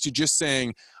opposed to just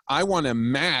saying, I want to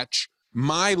match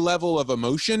my level of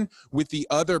emotion with the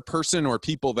other person or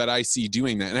people that I see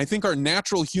doing that. And I think our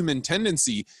natural human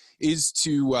tendency is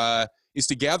to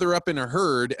gather up in a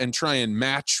herd and try and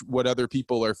match what other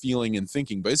people are feeling and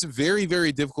thinking. But it's a very,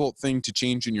 very difficult thing to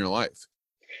change in your life.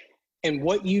 And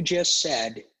what you just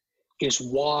said is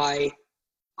why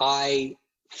I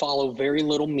follow very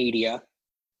little media,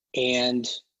 and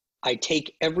I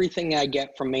take everything I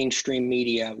get from mainstream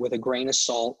media with a grain of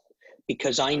salt,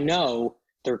 because I know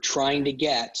they're trying to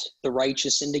get the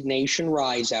righteous indignation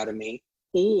rise out of me,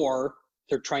 or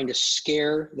they're trying to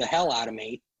scare the hell out of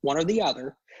me, one or the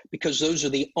other, because those are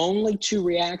the only two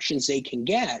reactions they can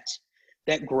get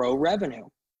that grow revenue.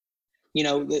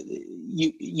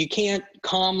 You can't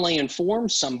calmly inform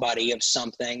somebody of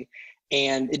something,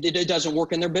 and it doesn't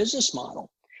work in their business model.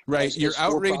 Right. Your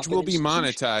outrage will be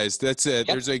monetized. That's it. Yep.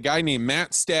 There's a guy named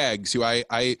Matt Staggs who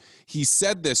he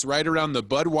said this right around the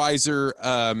Budweiser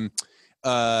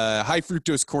high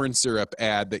fructose corn syrup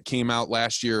ad that came out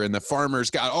last year, and the farmers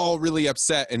got all really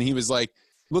upset, and he was like,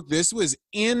 look, this was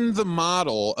in the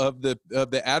model of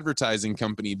the advertising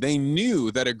company. They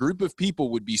knew that a group of people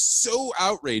would be so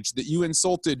outraged that you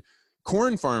insulted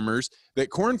corn farmers, that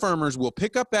corn farmers will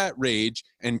pick up that rage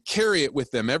and carry it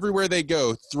with them everywhere they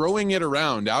go, throwing it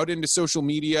around out into social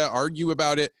media, argue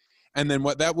about it. And then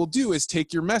what that will do is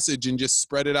take your message and just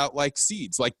spread it out like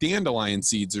seeds, like dandelion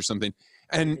seeds or something.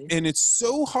 And it's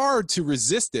so hard to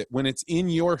resist it when it's in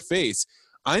your face.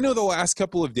 I know the last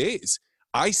couple of days,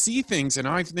 I see things and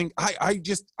I think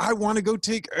I want to go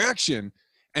take action.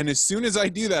 And as soon as I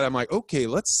do that, I'm like, okay,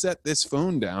 let's set this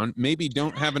phone down. Maybe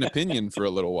don't have an opinion for a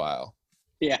little while.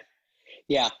 Yeah.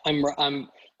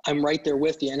 I'm right there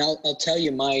with you. And I'll tell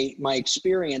you my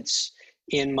experience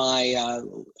in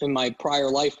my prior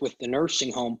life with the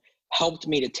nursing home helped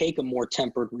me to take a more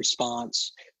tempered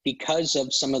response because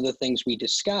of some of the things we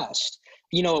discussed.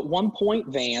 At one point,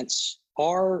 Vance,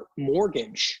 our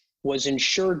mortgage was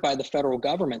insured by the federal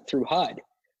government through HUD.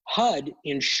 HUD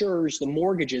insures the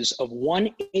mortgages of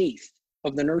 1/8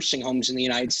 of the nursing homes in the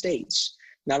United States.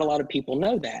 Not a lot of people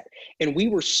know that. And we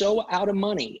were so out of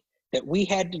money that we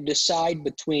had to decide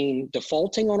between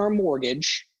defaulting on our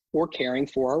mortgage or caring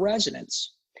for our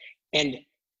residents. And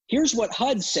here's what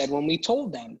HUD said when we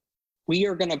told them,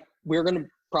 we're going to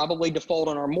probably default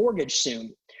on our mortgage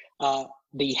soon.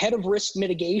 The head of risk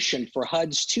mitigation for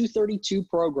HUD's 232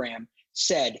 program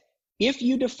said, if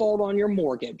you default on your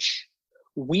mortgage,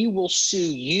 we will sue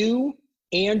you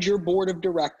and your board of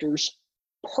directors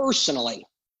personally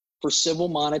for civil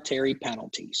monetary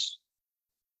penalties.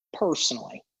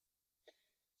 Personally.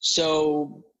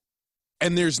 So.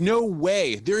 And there is no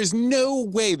way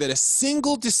that a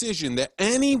single decision that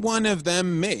any one of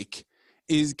them make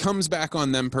comes back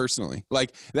on them personally.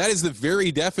 Like, that is the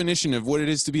very definition of what it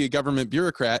is to be a government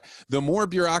bureaucrat. The more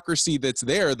bureaucracy that's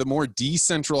there, the more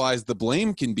decentralized the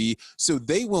blame can be. So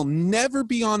they will never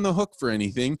be on the hook for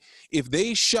anything. If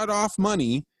they shut off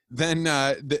money, then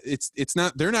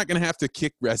they're not going to have to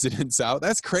kick residents out.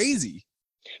 That's crazy.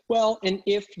 Well, and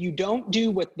if you don't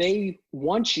do what they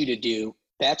want you to do,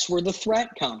 that's where the threat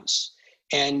comes.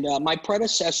 And my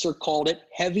predecessor called it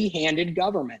heavy-handed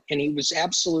government, and he was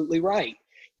absolutely right.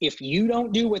 If you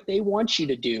don't do what they want you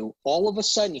to do, all of a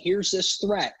sudden, here's this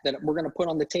threat that we're going to put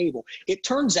on the table. It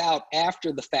turns out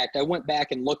after the fact, I went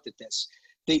back and looked at this.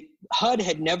 The HUD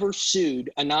had never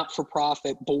sued a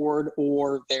not-for-profit board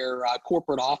or their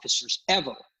corporate officers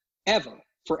ever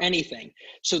for anything.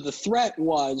 So the threat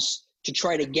was to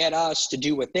try to get us to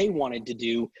do what they wanted to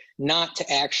do, not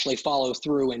to actually follow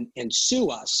through and sue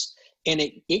us. And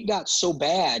it got so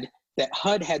bad that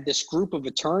HUD had this group of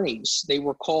attorneys. They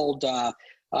were called,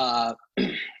 the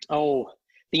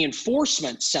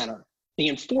Enforcement Center. The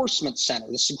Enforcement Center.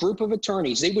 This is a group of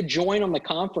attorneys. They would join on the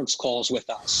conference calls with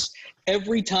us.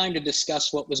 every time to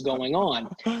discuss what was going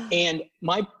on. And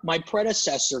my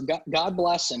predecessor, God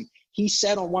bless him, he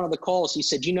said on one of the calls, he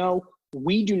said,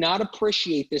 we do not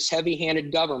appreciate this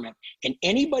heavy-handed government, and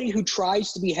anybody who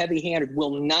tries to be heavy-handed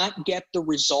will not get the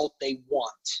result they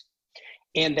want.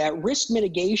 And that risk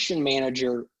mitigation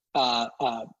manager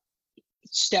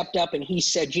stepped up and he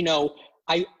said,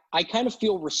 I kind of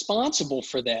feel responsible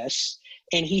for this.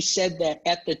 And he said that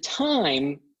at the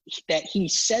time that he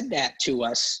said that to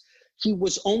us, he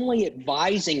was only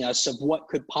advising us of what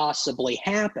could possibly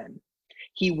happen.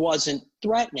 He wasn't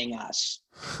threatening us.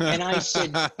 And I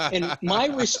said, and my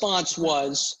response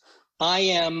was,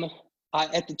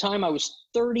 at the time I was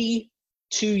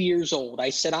 32 years old. I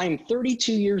said, I am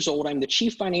 32 years old. I'm the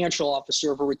chief financial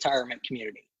officer of a retirement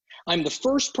community. I'm the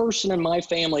first person in my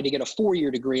family to get a 4-year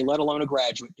degree, let alone a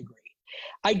graduate degree.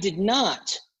 I did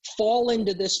not fall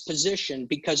into this position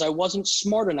because I wasn't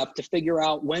smart enough to figure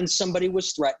out when somebody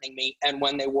was threatening me and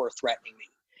when they were threatening me.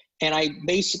 And I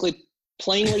basically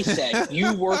plainly said,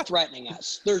 you were threatening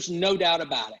us. There's no doubt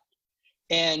about it.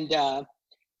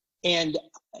 And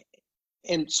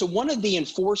so one of the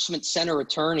enforcement center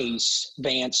attorneys,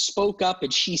 Vance, spoke up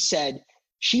and she said,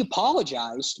 she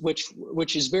apologized,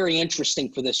 which is very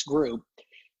interesting for this group.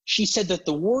 She said that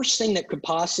the worst thing that could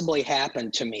possibly happen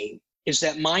to me is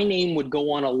that my name would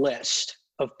go on a list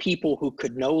of people who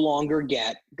could no longer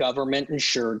get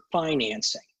government-insured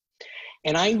financing.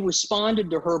 And I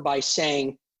responded to her by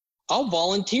saying, I'll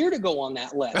volunteer to go on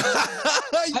that list.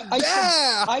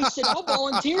 I said, I'll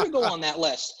volunteer to go on that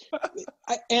list.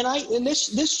 And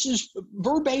this is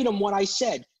verbatim what I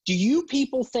said. Do you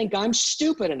people think I'm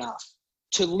stupid enough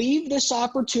to leave this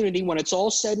opportunity when it's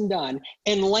all said and done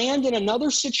and land in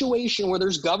another situation where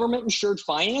there's government-insured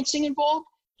financing involved?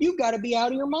 You've got to be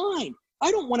out of your mind. I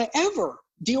don't want to ever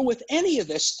deal with any of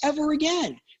this ever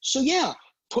again. So yeah,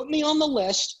 put me on the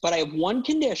list, but I have one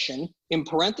condition. In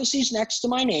parentheses next to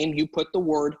my name, you put the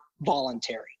word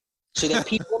voluntary so that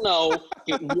people know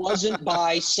it wasn't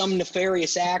by some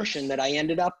nefarious action that I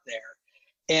ended up there.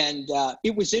 And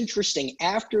it was interesting.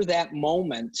 After that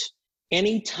moment,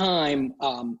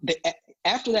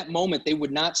 after that moment, they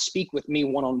would not speak with me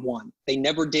one-on-one. They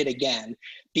never did again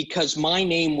because my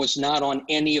name was not on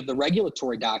any of the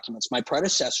regulatory documents. My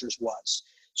predecessor's was.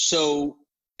 So,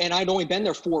 and I'd only been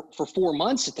there for 4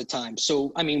 months at the time.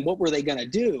 So, I mean, what were they going to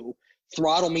do?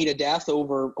 Throttle me to death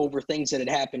over things that had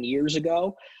happened years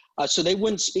ago? So they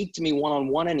wouldn't speak to me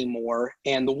one-on-one anymore.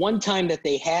 And the one time that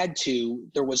they had to,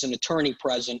 there was an attorney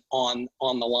present on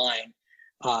the line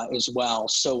as well.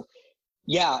 So,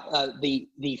 yeah,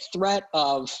 the threat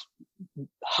of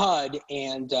HUD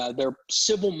and their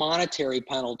civil monetary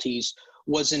penalties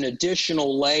was an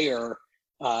additional layer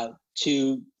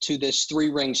to this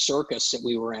 3-ring circus that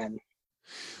we were in.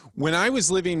 When I was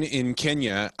living in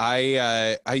Kenya,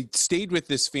 I stayed with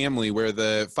this family where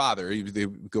the father, they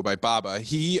go by Baba,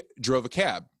 he drove a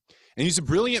cab. And he's a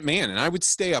brilliant man. And I would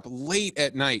stay up late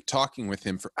at night talking with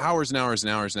him for hours and hours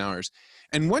and hours and hours.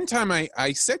 And one time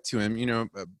I said to him,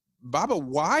 Baba,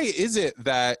 why is it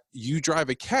that you drive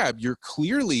a cab? You're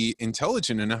clearly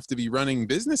intelligent enough to be running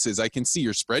businesses. I can see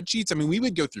your spreadsheets. I mean, we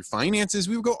would go through finances.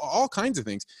 We would go all kinds of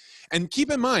things. And keep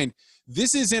in mind,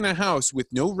 this is in a house with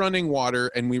no running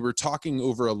water, and we were talking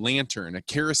over a lantern, a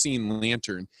kerosene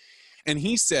lantern. And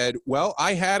he said, well,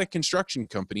 I had a construction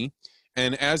company,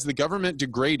 and as the government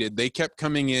degraded, they kept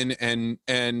coming in and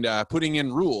putting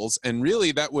in rules. And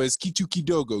really, that was kitu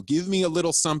kidogo, give me a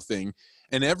little something.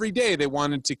 And every day they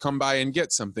wanted to come by and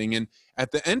get something. And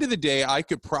at the end of the day, I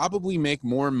could probably make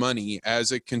more money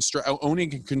as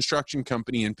owning a construction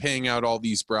company and paying out all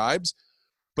these bribes.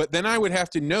 But then I would have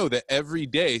to know that every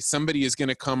day somebody is going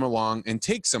to come along and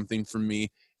take something from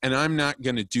me, and I'm not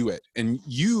going to do it. And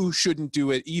you shouldn't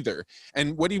do it either.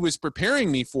 And what he was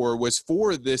preparing me for was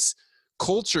for this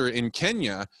culture in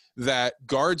Kenya that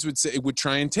guards would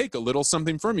try and take a little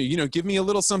something from you. Give me a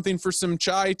little something for some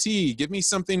chai tea. Give me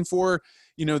something for,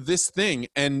 this thing.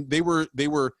 And they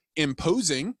were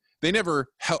imposing. They never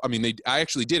I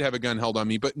actually did have a gun held on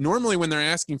me, but normally when they're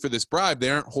asking for this bribe, they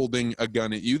aren't holding a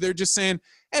gun at you. They're just saying,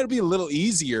 hey, it'll be a little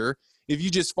easier if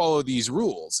you just follow these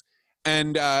rules.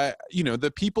 And,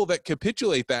 the people that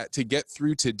capitulate that to get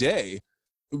through today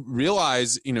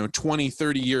realize, 20,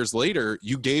 30 years later,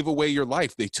 you gave away your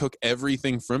life. They took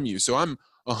everything from you. So I'm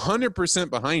 100%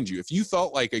 behind you. If you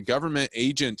felt like a government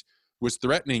agent was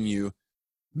threatening you,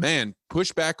 man,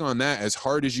 push back on that as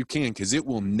hard as you can, because it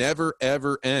will never,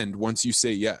 ever end once you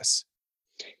say yes.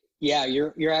 Yeah,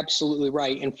 you're absolutely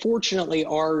right. And fortunately,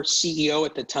 our CEO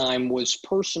at the time was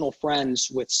personal friends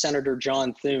with Senator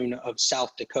John Thune of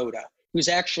South Dakota, who's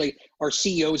actually, our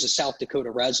CEO is a South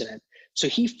Dakota resident. So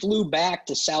he flew back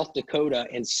to South Dakota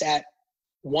and sat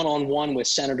one-on-one with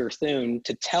Senator Thune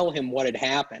to tell him what had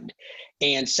happened.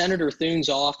 And Senator Thune's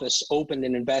office opened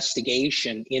an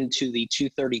investigation into the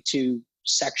 232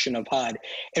 section of HUD.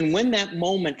 And when that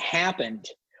moment happened,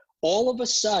 all of a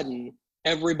sudden,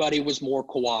 everybody was more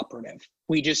cooperative.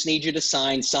 We just need you to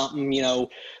sign something,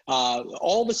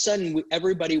 all of a sudden,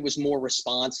 everybody was more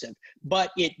responsive.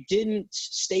 But it didn't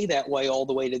stay that way all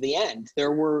the way to the end.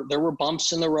 There were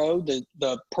bumps in the road.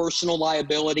 The personal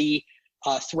liability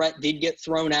threat did get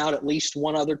thrown out at least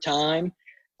one other time.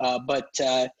 But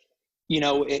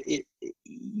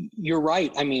you're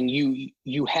right. I mean,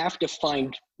 you have to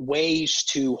find ways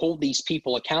to hold these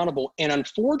people accountable. And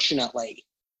unfortunately,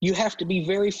 you have to be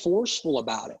very forceful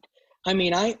about it. I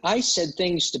mean, I said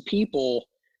things to people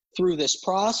through this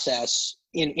process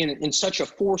in such a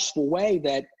forceful way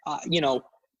that,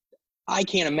 I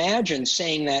can't imagine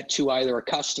saying that to either a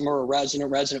customer or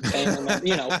resident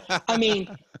family. I mean,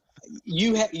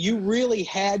 you really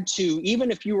had to,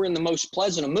 even if you were in the most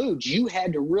pleasant of moods, you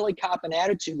had to really cop an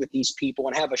attitude with these people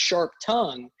and have a sharp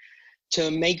tongue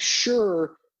to make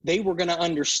sure they were going to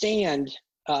understand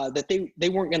that they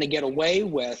weren't going to get away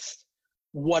with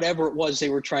whatever it was they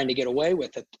were trying to get away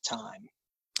with at the time.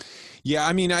 Yeah,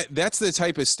 I mean, that's the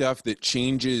type of stuff that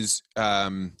changes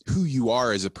who you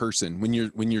are as a person. When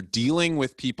you're dealing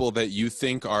with people that you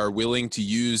think are willing to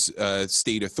use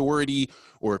state authority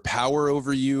or power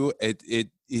over you,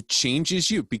 it changes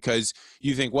you, because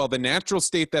you think, well, the natural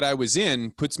state that I was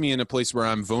in puts me in a place where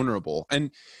I'm vulnerable.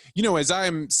 And as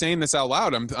I'm saying this out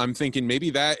loud, I'm thinking maybe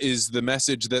that is the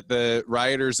message that the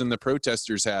rioters and the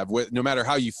protesters have. No matter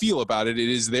how you feel about it, it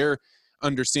is their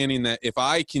understanding that if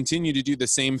I continue to do the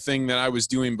same thing that I was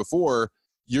doing before,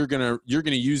 you're gonna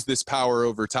use this power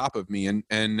over top of me.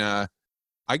 And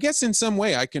I guess in some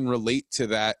way I can relate to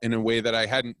that in a way that I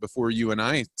hadn't before you and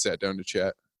I sat down to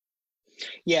chat.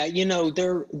 Yeah,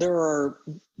 there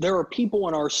are people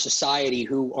in our society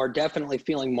who are definitely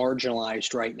feeling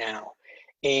marginalized right now,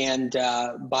 and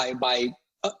by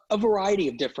a variety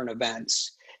of different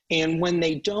events. And when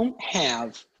they don't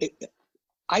have it,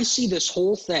 I see this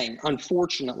whole thing,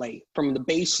 unfortunately, from the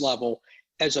base level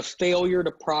as a failure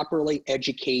to properly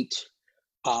educate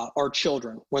our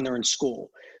children when they're in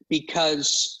school,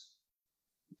 because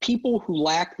people who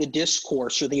lack the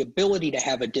discourse or the ability to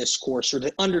have a discourse or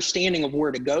the understanding of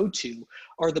where to go to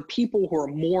are the people who are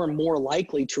more and more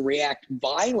likely to react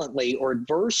violently or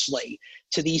adversely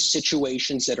to these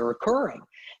situations that are occurring.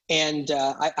 And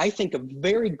I think a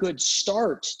very good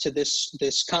start to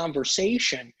this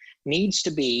conversation needs to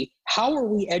be, how are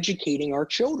we educating our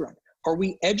children? Are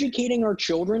we educating our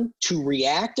children to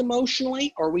react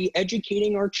emotionally? Are we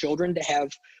educating our children to have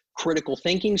critical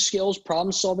thinking skills,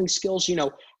 problem solving skills?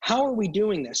 How are we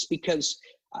doing this? Because,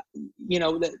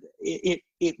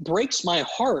 it breaks my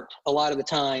heart a lot of the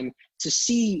time to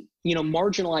see,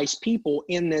 marginalized people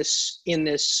in this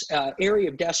area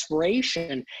of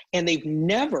desperation, and they've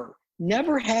never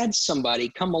had somebody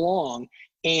come along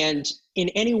and in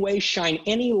any way shine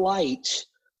any light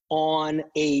on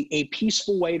a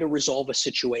peaceful way to resolve a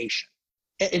situation.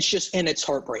 It's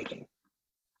heartbreaking.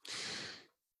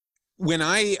 When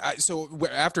so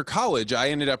after college, I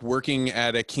ended up working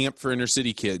at a camp for inner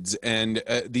city kids, and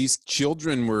these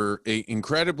children were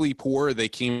incredibly poor. They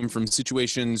came from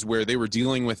situations where they were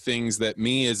dealing with things that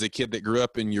me, as a kid that grew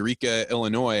up in Eureka,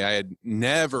 Illinois, I had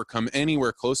never come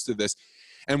anywhere close to this.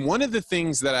 And one of the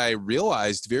things that I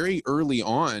realized very early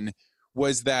on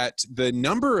was that the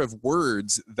number of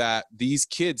words that these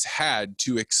kids had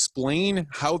to explain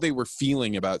how they were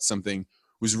feeling about something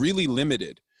was really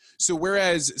limited. So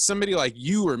whereas somebody like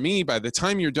you or me, by the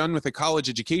time you're done with a college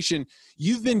education,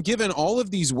 you've been given all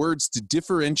of these words to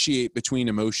differentiate between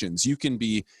emotions. You can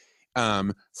be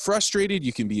frustrated,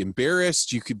 you can be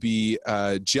embarrassed, you could be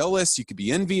jealous, you could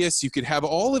be envious, you could have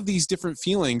all of these different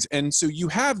feelings. And so you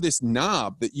have this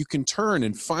knob that you can turn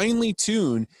and finely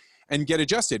tune and get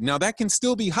adjusted. Now that can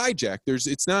still be hijacked.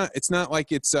 It's not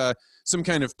like it's some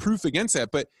kind of proof against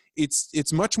that, but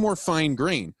it's much more fine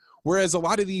grained. Whereas a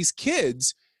lot of these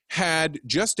kids had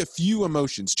just a few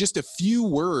emotions, just a few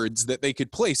words that they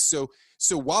could place. So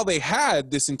while they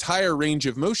had this entire range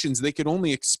of emotions, they could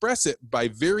only express it by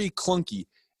very clunky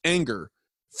anger,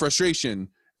 frustration,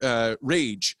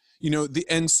 rage.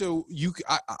 And so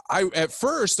I at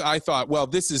first I thought, well,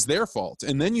 this is their fault.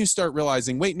 And then you start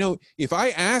realizing, wait, no, if I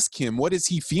ask him, what is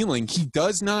he feeling? He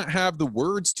does not have the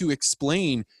words to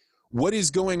explain what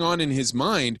is going on in his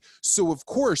mind. So of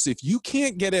course, if you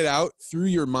can't get it out through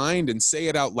your mind and say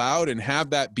it out loud and have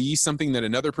that be something that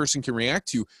another person can react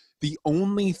to, the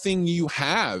only thing you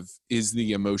have is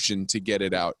the emotion to get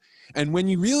it out. And when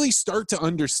you really start to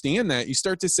understand that, you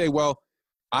start to say, well,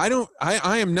 I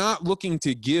am not looking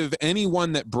to give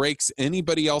anyone that breaks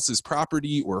anybody else's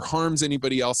property or harms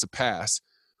anybody else a pass.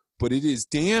 But it is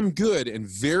damn good and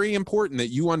very important that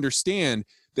you understand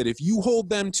that if you hold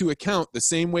them to account the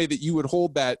same way that you would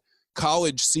hold that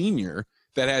college senior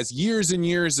that has years and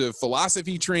years of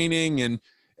philosophy training and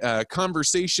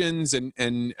conversations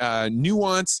and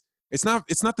nuance, it's not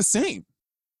the same.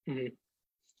 Mm-hmm.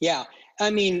 Yeah. I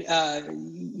mean, at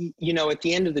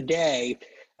the end of the day,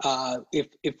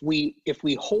 if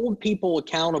we hold people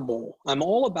accountable, I'm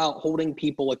all about holding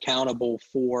people accountable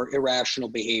for irrational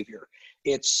behavior.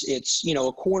 It's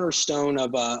a cornerstone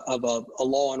of a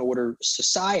law and order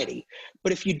society.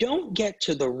 But if you don't get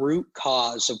to the root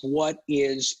cause of what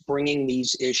is bringing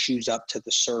these issues up to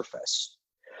the surface,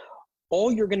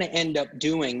 all you're going to end up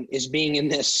doing is being in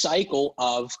this cycle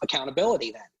of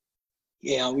accountability. Then,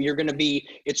 you're going to be,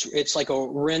 it's like a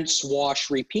rinse, wash,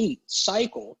 repeat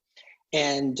cycle.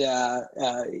 And,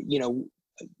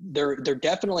 there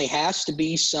definitely has to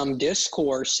be some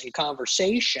discourse and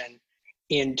conversation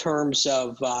in terms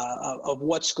of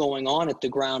what's going on at the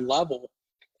ground level.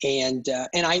 And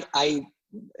I,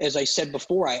 as I said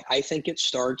before, I think it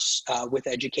starts with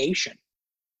education.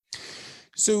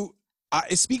 So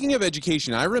speaking of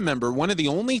education, I remember one of the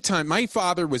only time my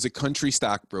father was a country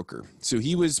stockbroker. So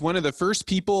he was one of the first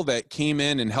people that came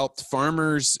in and helped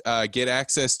farmers get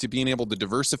access to being able to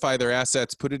diversify their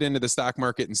assets, put it into the stock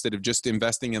market instead of just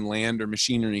investing in land or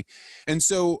machinery. And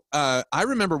so I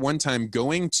remember one time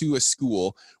going to a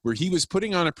school where he was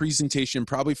putting on a presentation,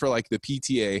 probably for like the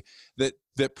PTA,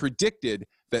 that predicted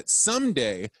that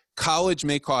someday college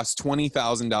may cost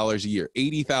 $20,000 a year,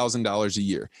 $80,000 a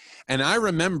year. And I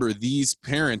remember these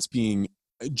parents being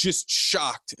just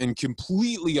shocked and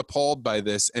completely appalled by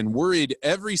this and worried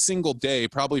every single day,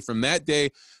 probably from that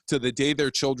day to the day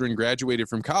their children graduated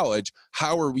from college,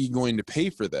 how are we going to pay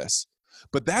for this?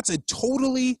 But that's a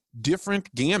totally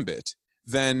different gambit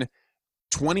than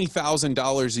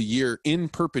 $20,000 a year in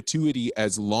perpetuity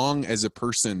as long as a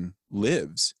person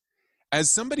lives. As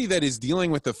somebody that is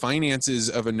dealing with the finances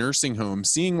of a nursing home,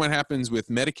 seeing what happens with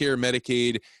Medicare,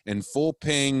 Medicaid, and full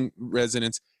paying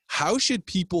residents, how should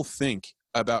people think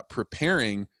about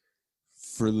preparing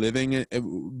for living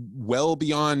well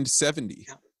beyond 70?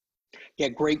 Yeah,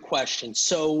 great question.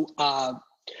 So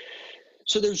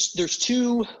there's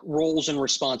two roles and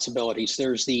responsibilities.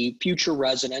 There's the future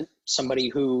resident, somebody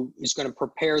who is going to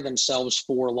prepare themselves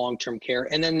for long-term care,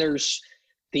 and then there's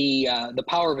the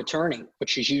power of attorney,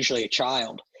 which is usually a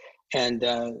child. And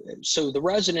so the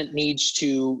resident needs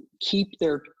to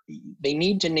they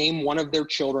need to name one of their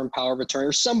children power of attorney,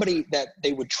 or somebody that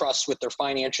they would trust with their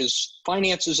finances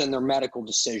and their medical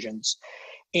decisions.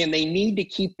 And they need to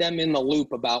keep them in the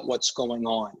loop about what's going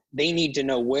on. They need to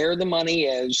know where the money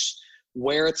is,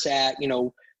 where it's at,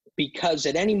 because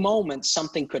at any moment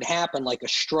something could happen, like a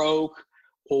stroke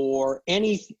or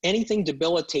anything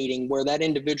debilitating, where that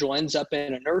individual ends up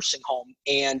in a nursing home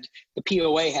and the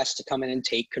POA has to come in and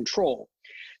take control.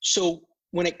 So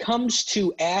when it comes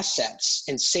to assets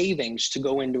and savings to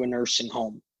go into a nursing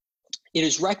home, it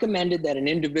is recommended that an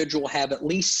individual have at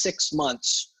least 6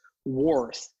 months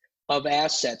worth of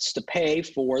assets to pay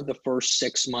for the first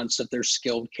 6 months of their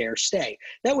skilled care stay.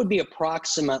 That would be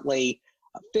approximately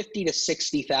 $50,000 to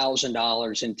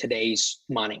 $60,000 in today's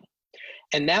money.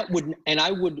 And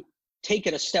I would take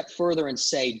it a step further and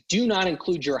say, do not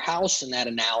include your house in that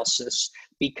analysis,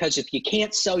 because if you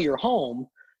can't sell your home,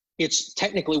 it's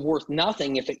technically worth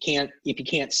nothing if you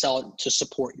can't sell it to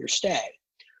support your stay.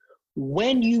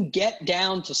 When you get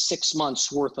down to 6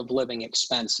 months worth of living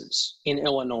expenses in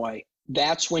Illinois,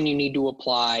 that's when you need to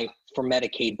apply for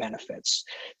Medicaid benefits,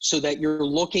 so that you're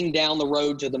looking down the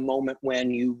road to the moment when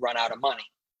you run out of money.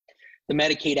 The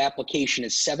Medicaid application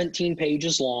is 17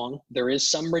 pages long. There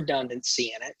is some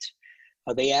redundancy in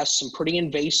it. They ask some pretty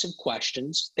invasive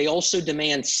questions. They also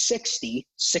demand 60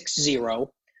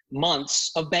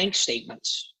 months of bank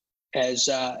statements as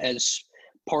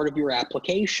part of your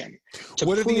application.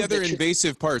 What are the other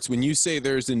invasive parts? When you say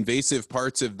there's invasive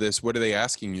parts of this, what are they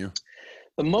asking you?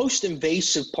 The most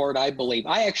invasive part, I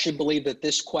actually believe that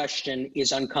this question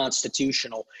is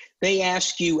unconstitutional. They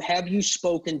ask you, have you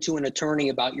spoken to an attorney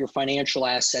about your financial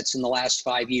assets in the last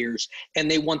 5 years? And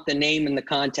they want the name and the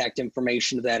contact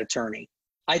information of that attorney.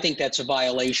 I think that's a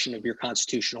violation of your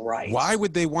constitutional rights. Why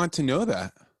would they want to know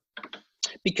that?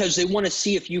 Because they want to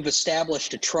see if you've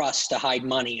established a trust to hide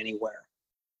money anywhere.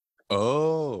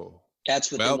 Oh.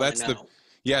 That's what they want to know.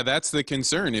 Yeah, that's the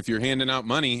concern. If you're handing out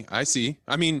money, I see.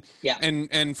 I mean, Yeah.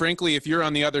 and frankly, if you're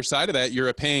on the other side of that, you're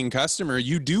a paying customer.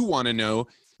 You do want to know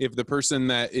if the person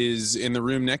that is in the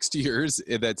room next to yours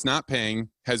that's not paying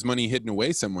has money hidden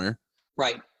away somewhere.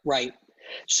 Right. Right.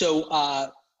 So,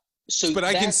 But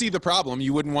I can see the problem.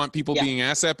 You wouldn't want people Yeah. being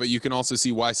asked that, but you can also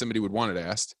see why somebody would want it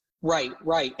asked. Right,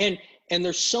 right. And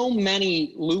there's so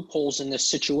many loopholes in this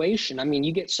situation. I mean,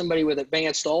 you get somebody with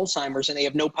advanced Alzheimer's and they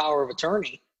have no power of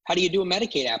attorney. How do you do a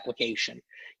Medicaid application?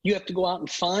 You have to go out and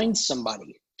find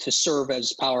somebody to serve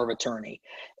as power of attorney.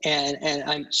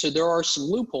 So there are some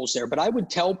loopholes there, but I would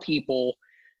tell people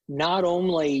not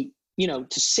only,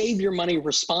 to save your money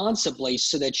responsibly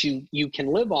so that you can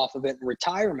live off of it in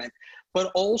retirement,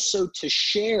 but also to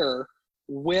share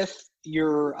with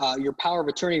your power of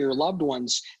attorney, your loved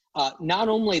ones, not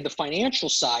only the financial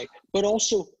side, but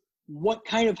also what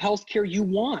kind of health care you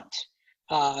want.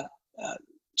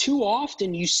 Too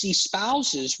often you see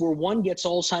spouses where one gets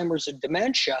Alzheimer's or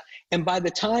dementia, and by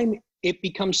the time it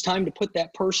becomes time to put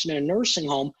that person in a nursing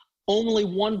home, only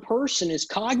one person is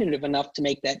cognitive enough to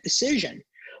make that decision.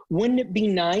 Wouldn't it be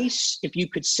nice if you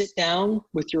could sit down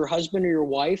with your husband or your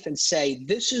wife and say,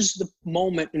 this is the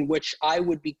moment in which I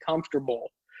would be comfortable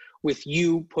with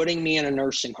you putting me in a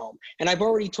nursing home? And I've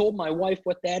already told my wife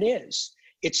what that is.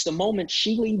 It's the moment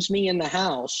she leaves me in the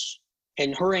house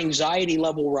and her anxiety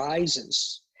level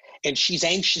rises and she's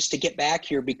anxious to get back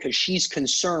here because she's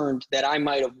concerned that I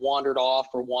might have wandered off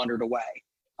or wandered away.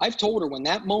 I've told her when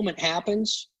that moment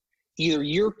happens, either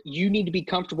you need to be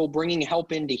comfortable bringing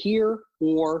help into here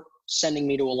or sending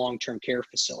me to a long-term care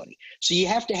facility. So you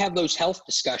have to have those health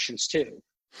discussions too.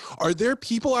 Are there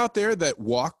people out there that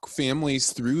walk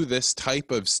families through this type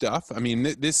of stuff? I mean,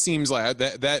 this seems like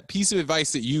that piece of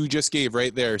advice that you just gave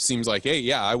right there seems like, hey,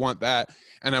 yeah, I want that.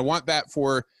 And I want that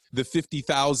for the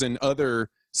 50,000 other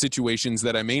situations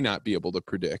that I may not be able to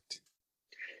predict.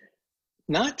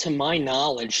 Not to my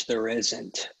knowledge, there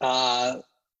isn't.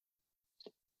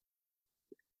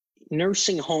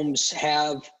 Nursing homes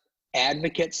have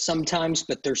advocates sometimes,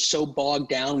 but they're so bogged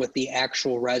down with the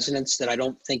actual residents that I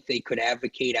don't think they could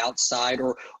advocate outside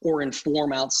or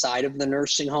inform outside of the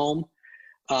nursing home.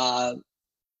 I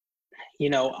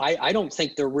don't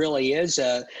think there really is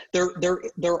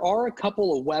there are a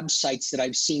couple of websites that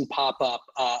I've seen pop up.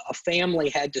 A family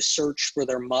had to search for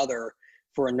their mother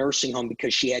for a nursing home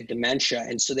because she had dementia.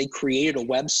 And so they created a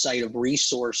website of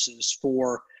resources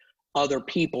for other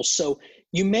people. So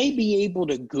you may be able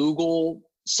to Google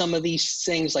some of these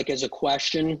things, like as a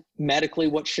question, medically,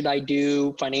 what should I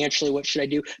do? Financially, what should I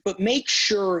do? But make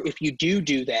sure if you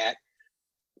do that,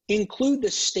 include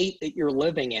the state that you're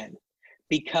living in,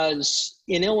 because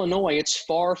in Illinois, it's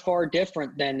far, far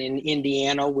different than in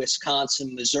Indiana,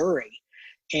 Wisconsin, Missouri.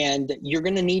 And you're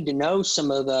going to need to know some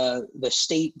of the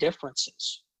state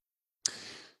differences.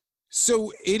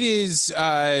 So it is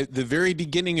the very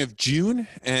beginning of June,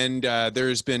 and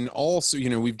there's been also,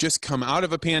 we've just come out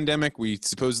of a pandemic. We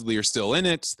supposedly are still in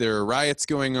it. There are riots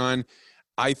going on.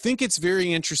 I think it's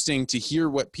very interesting to hear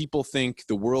what people think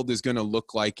the world is going to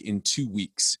look like in 2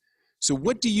 weeks. So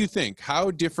what do you think? How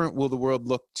different will the world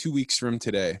look 2 weeks from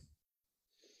today?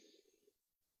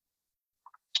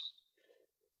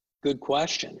 Good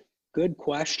question. Good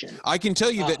question. I can tell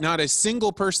you that not a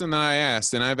single person that I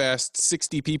asked, and I've asked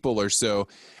 60 people or so,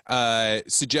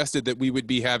 suggested that we would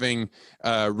be having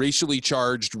racially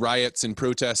charged riots and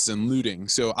protests and looting.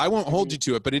 So I won't hold you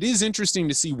to it, but it is interesting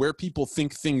to see where people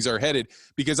think things are headed,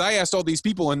 because I asked all these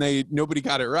people and nobody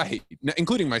got it right,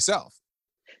 including myself.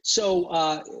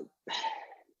 So,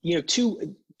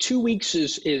 2 weeks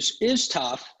is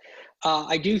tough.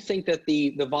 I do think that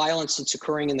the violence that's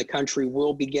occurring in the country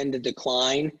will begin to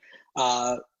decline.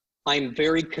 I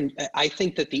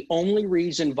think that the only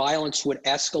reason violence would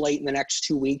escalate in the next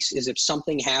 2 weeks is if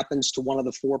something happens to one of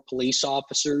the 4 police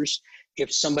officers.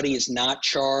 If somebody is not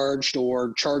charged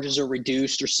or charges are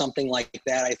reduced or something like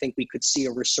that, I think we could see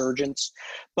a resurgence.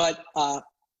 But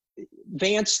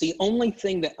Vance, the only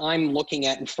thing that I'm looking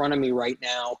at in front of me right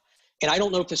now, and I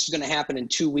don't know if this is going to happen in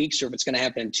 2 weeks or if it's going to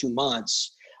happen in 2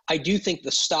 months, I do think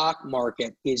the stock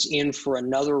market is in for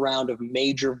another round of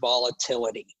major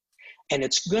volatility. And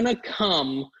it's going to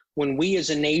come when we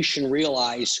as a nation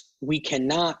realize we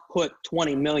cannot put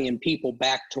 20 million people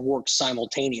back to work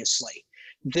simultaneously.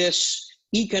 This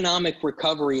economic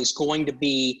recovery is going to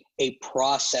be a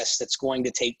process that's going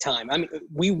to take time. I mean,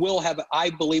 I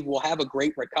believe we'll have a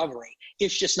great recovery.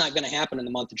 It's just not going to happen in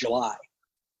the month of July.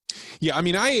 Yeah, I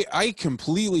mean, I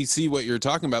completely see what you're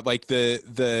talking about. Like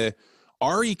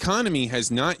our economy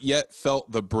has not yet felt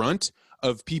the brunt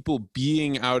of people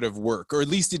being out of work, or at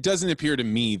least it doesn't appear to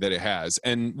me that it has.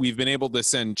 And we've been able to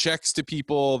send checks to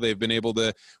people. They've been able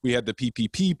to, we had the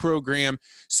PPP program.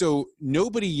 So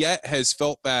nobody yet has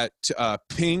felt that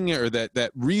ping or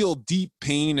that real deep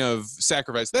pain of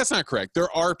sacrifice. That's not correct.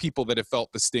 There are people that have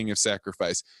felt the sting of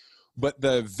sacrifice, but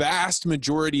the vast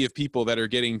majority of people that are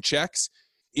getting checks,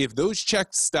 if those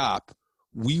checks stop,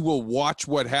 we will watch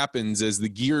what happens as the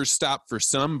gears stop for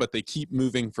some, but they keep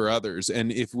moving for others. And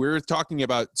if we're talking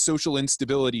about social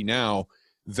instability now,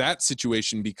 that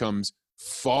situation becomes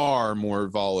far more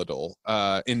volatile,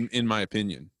 in my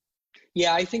opinion.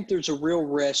 Yeah, I think there's a real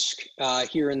risk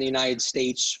here in the United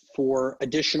States for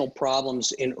additional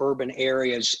problems in urban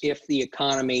areas if the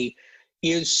economy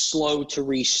is slow to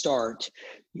restart.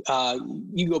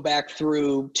 You go back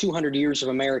through 200 years of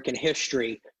American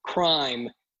history, crime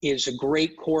is a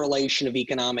great correlation of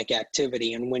economic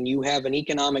activity. And when you have an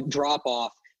economic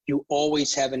drop-off, you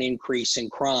always have an increase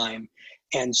in crime.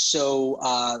 And so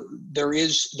there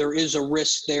is a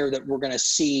risk there that we're going to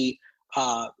see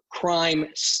crime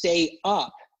stay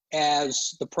up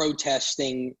as the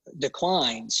protesting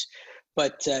declines.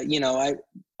 But,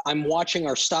 I'm watching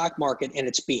our stock market, and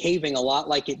it's behaving a lot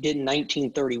like it did in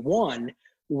 1931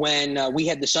 when we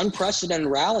had this unprecedented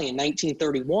rally in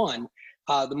 1931.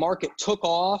 The market took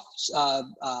off.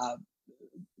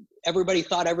 Everybody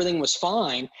thought everything was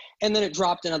fine. And then it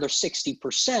dropped another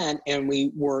 60%, and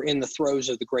we were in the throes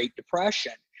of the Great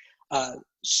Depression.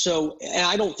 So, and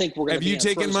I don't think we're going to. Have you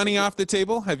taken money off the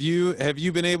table? Have you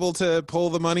been able to pull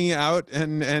the money out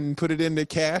and put it into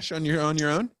cash on your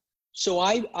own? So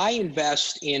I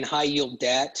invest in high yield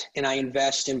debt, and I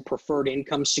invest in preferred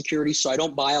income securities. So I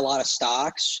don't buy a lot of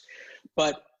stocks,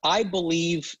 but I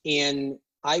believe in.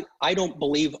 I don't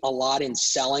believe a lot in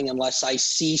selling unless I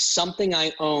see something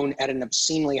I own at an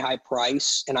obscenely high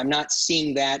price, and I'm not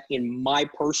seeing that in my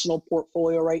personal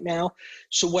portfolio right now.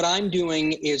 So what I'm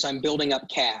doing is I'm building up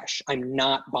cash. I'm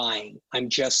not buying. I'm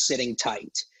just sitting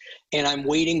tight, and I'm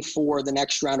waiting for the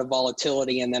next round of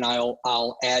volatility, and then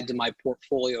I'll add to my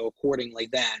portfolio accordingly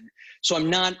then. So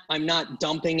I'm not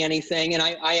dumping anything, and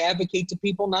I advocate to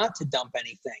people not to dump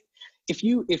anything. If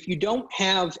you don't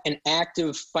have an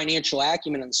active financial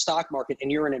acumen in the stock market and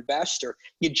you're an investor,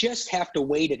 you just have to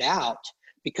wait it out,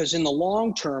 because in the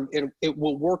long term, it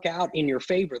will work out in your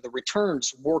favor. The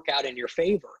returns work out in your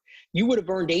favor. You would have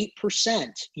earned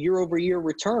 8% year over year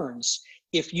returns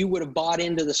if you would have bought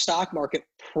into the stock market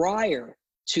prior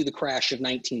to the crash of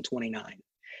 1929.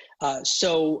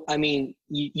 So, I mean,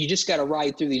 you just got to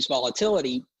ride through these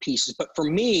volatility pieces. But for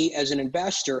me, as an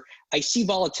investor, I see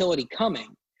volatility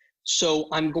coming. So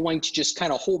I'm going to just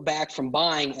kind of hold back from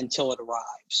buying until it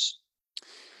arrives.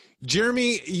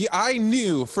 Jeremy, I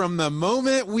knew from the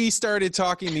moment we started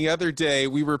talking the other day,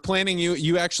 we were planning,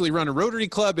 you actually run a Rotary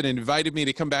Club and invited me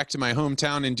to come back to my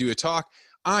hometown and do a talk.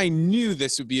 I knew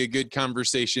this would be a good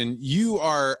conversation. You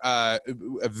are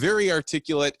very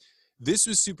articulate. This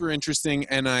was super interesting.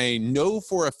 And I know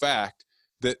for a fact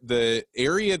that the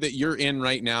area that you're in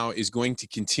right now is going to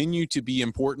continue to be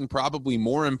important, probably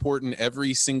more important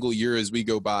every single year as we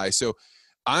go by. So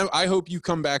I hope you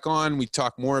come back on. We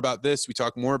talk more about this. We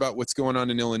talk more about what's going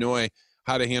on in Illinois,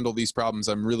 how to handle these problems.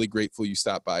 I'm really grateful you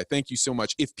stopped by. Thank you so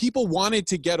much. If people wanted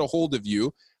to get a hold of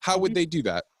you, how would they do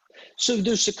that? So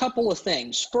there's a couple of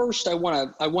things. First, I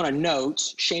want to note,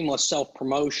 shameless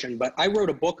self-promotion, but I wrote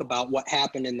a book about what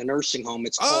happened in the nursing home.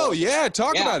 It's called,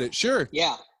 talk about it. Sure.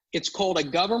 Yeah. It's called A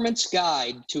Government's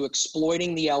Guide to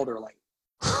Exploiting the Elderly.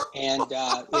 And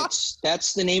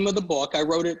that's the name of the book. I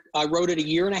wrote it a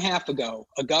year and a half ago,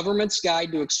 A Government's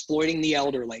Guide to Exploiting the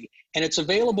Elderly. And it's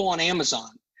available on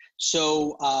Amazon.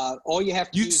 So all you have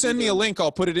to do is send me a link.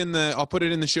 I'll put it in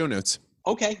the show notes.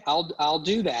 Okay, I'll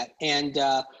do that. And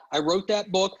I wrote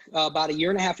that book about a year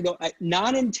and a half ago,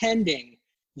 not intending,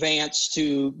 Vance,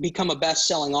 to become a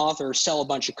best-selling author or sell a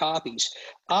bunch of copies.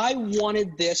 I wanted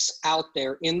this out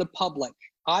there in the public.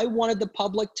 I wanted the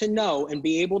public to know and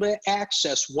be able to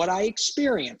access what I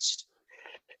experienced,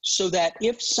 so that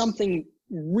if something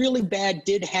really bad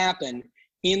did happen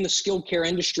in the skilled care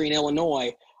industry in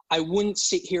Illinois, I wouldn't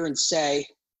sit here and say,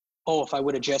 oh, if I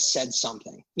would have just said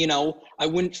something. I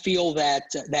wouldn't feel that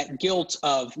guilt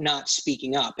of not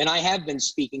speaking up. And I have been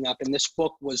speaking up, and this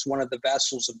book was one of the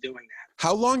vessels of doing that.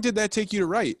 How long did that take you to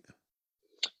write?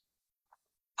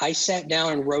 I sat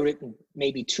down and wrote it in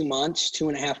maybe 2 months,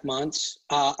 2.5 months.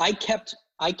 I kept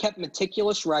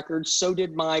meticulous records. So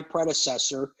did my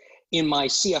predecessor in my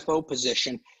CFO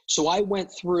position. So I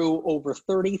went through over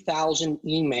 30,000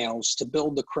 emails to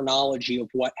build the chronology of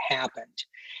what happened.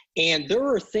 And there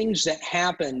are things that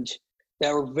happened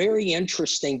that were very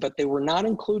interesting, but they were not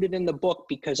included in the book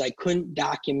because I couldn't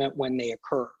document when they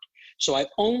occurred. So I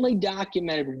only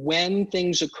documented when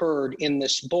things occurred in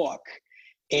this book.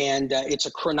 And it's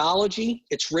a chronology.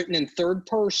 It's written in third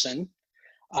person.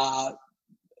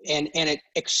 And it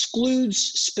excludes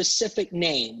specific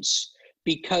names,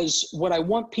 because what I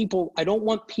don't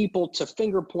want people to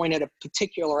finger point at a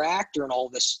particular actor and all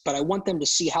this, but I want them to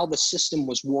see how the system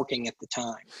was working at the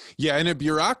time. Yeah, in a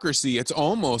bureaucracy,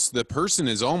 the person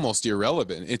is almost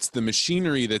irrelevant. It's the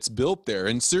machinery that's built there.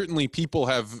 And certainly people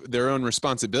have their own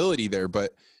responsibility there,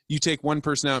 but you take one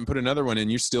person out and put another one in,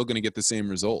 you're still going to get the same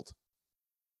result.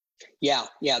 Yeah,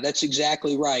 that's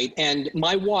exactly right. And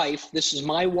this is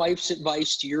my wife's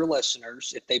advice to your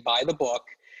listeners if they buy the book.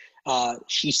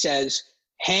 She says,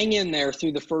 hang in there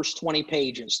through the first 20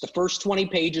 pages. The first 20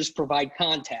 pages provide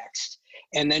context,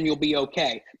 and then you'll be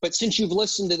okay. But since you've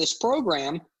listened to this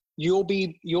program, you'll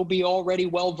be already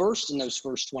well versed in those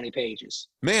first 20 pages.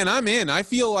 Man, I'm in. I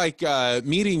feel like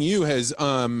meeting you has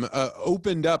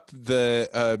opened up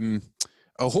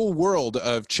a whole world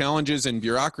of challenges and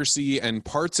bureaucracy and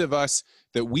parts of us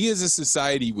that we as a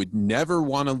society would never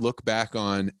want to look back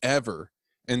on ever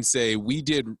and say we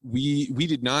did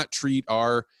not treat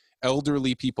our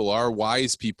elderly people, our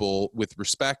wise people, with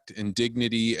respect and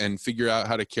dignity and figure out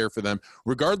how to care for them,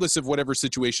 regardless of whatever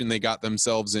situation they got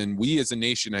themselves in. We as a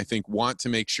nation, I think, want to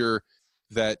make sure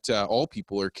that all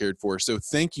people are cared for. So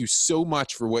thank you so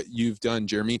much for what you've done,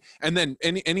 Jeremy. And then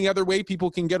any other way people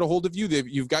can get a hold of you?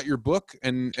 You've got your book,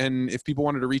 and if people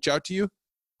wanted to reach out to you?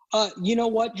 You know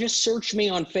what? Just search me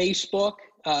on Facebook.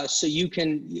 So you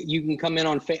can come in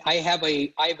on I have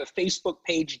a Facebook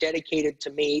page dedicated to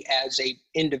me as a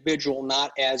individual,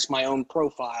 not as my own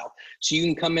profile. So you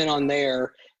can come in on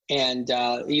there and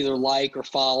either like or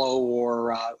follow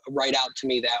or write out to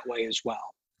me that way as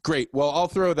well. Great. Well, I'll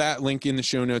throw that link in the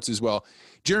show notes as well.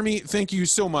 Jeremy, thank you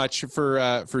so much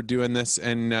for doing this,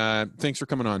 and thanks for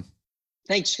coming on.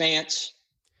 Thanks, Vance.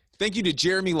 Thank you to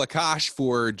Jeremy LaKosh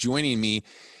for joining me.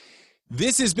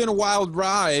 This has been a wild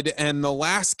ride, and the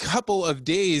last couple of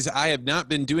days I have not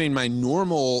been doing my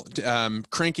normal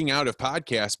cranking out of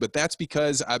podcasts, but that's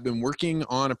because I've been working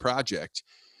on a project.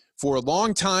 For a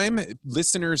long time,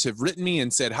 listeners have written me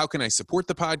and said, how can I support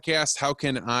the podcast? How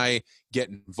can I get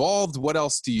involved? What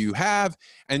else do you have?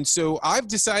 And so I've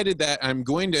decided that I'm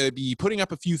going to be putting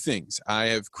up a few things. I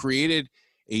have created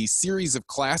a series of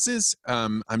classes.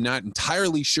 I'm not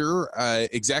entirely sure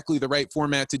exactly the right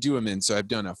format to do them in. So I've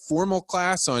done a formal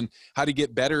class on how to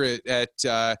get better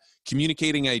at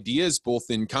communicating ideas, both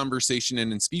in conversation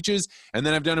and in speeches. And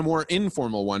then I've done a more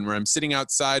informal one where I'm sitting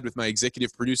outside with my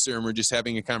executive producer and we're just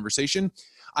having a conversation.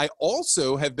 I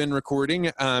also have been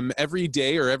recording every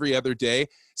day or every other day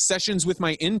sessions with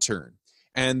my intern.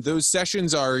 And those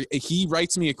sessions are, he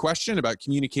writes me a question about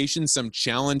communication, some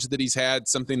challenge that he's had,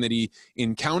 something that he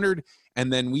encountered,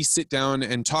 and then we sit down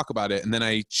and talk about it. And then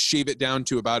I shave it down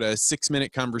to about a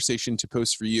 6-minute conversation to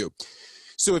post for you.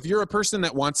 So if you're a person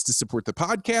that wants to support the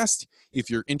podcast, if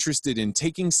you're interested in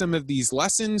taking some of these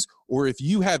lessons, or if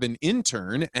you have an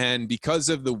intern and because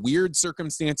of the weird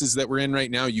circumstances that we're in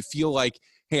right now, you feel like,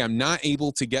 hey, I'm not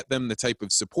able to get them the type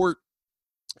of support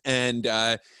and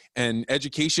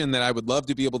education that I would love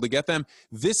to be able to get them,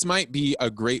 this might be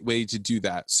a great way to do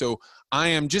that. So I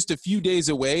am just a few days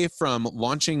away from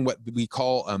launching what we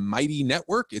call a mighty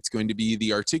network. It's going to be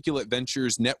the Articulate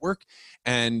Ventures Network.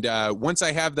 And once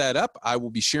I have that up, I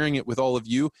will be sharing it with all of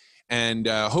you and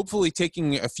hopefully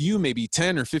taking a few, maybe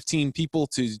 10 or 15 people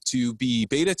to be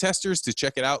beta testers to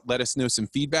check it out, let us know some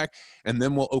feedback, and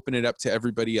then we'll open it up to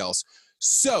everybody else.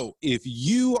 So if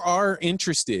you are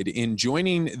interested in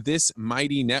joining this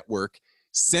mighty network,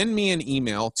 send me an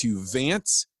email to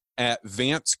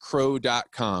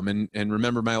vance@vancecrowe.com. And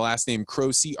remember my last name,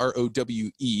 Crowe,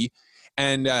 C-R-O-W-E.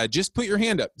 And just put your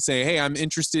hand up. Say, hey, I'm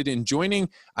interested in joining.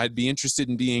 I'd be interested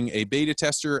in being a beta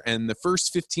tester. And the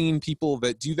first 15 people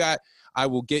that do that, I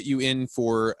will get you in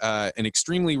for an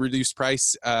extremely reduced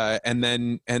price, and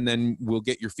then we'll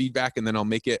get your feedback, and then I'll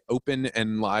make it open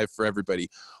and live for everybody.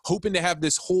 Hoping to have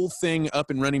this whole thing up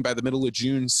and running by the middle of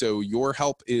June, so your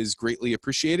help is greatly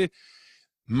appreciated.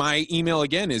 My email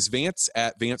again is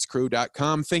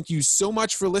vance@vancecrowe.com. Thank you so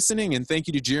much for listening, and thank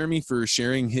you to Jeremy for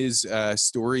sharing his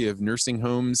story of nursing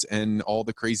homes and all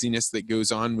the craziness that goes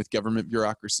on with government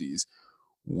bureaucracies.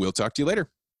 We'll talk to you later.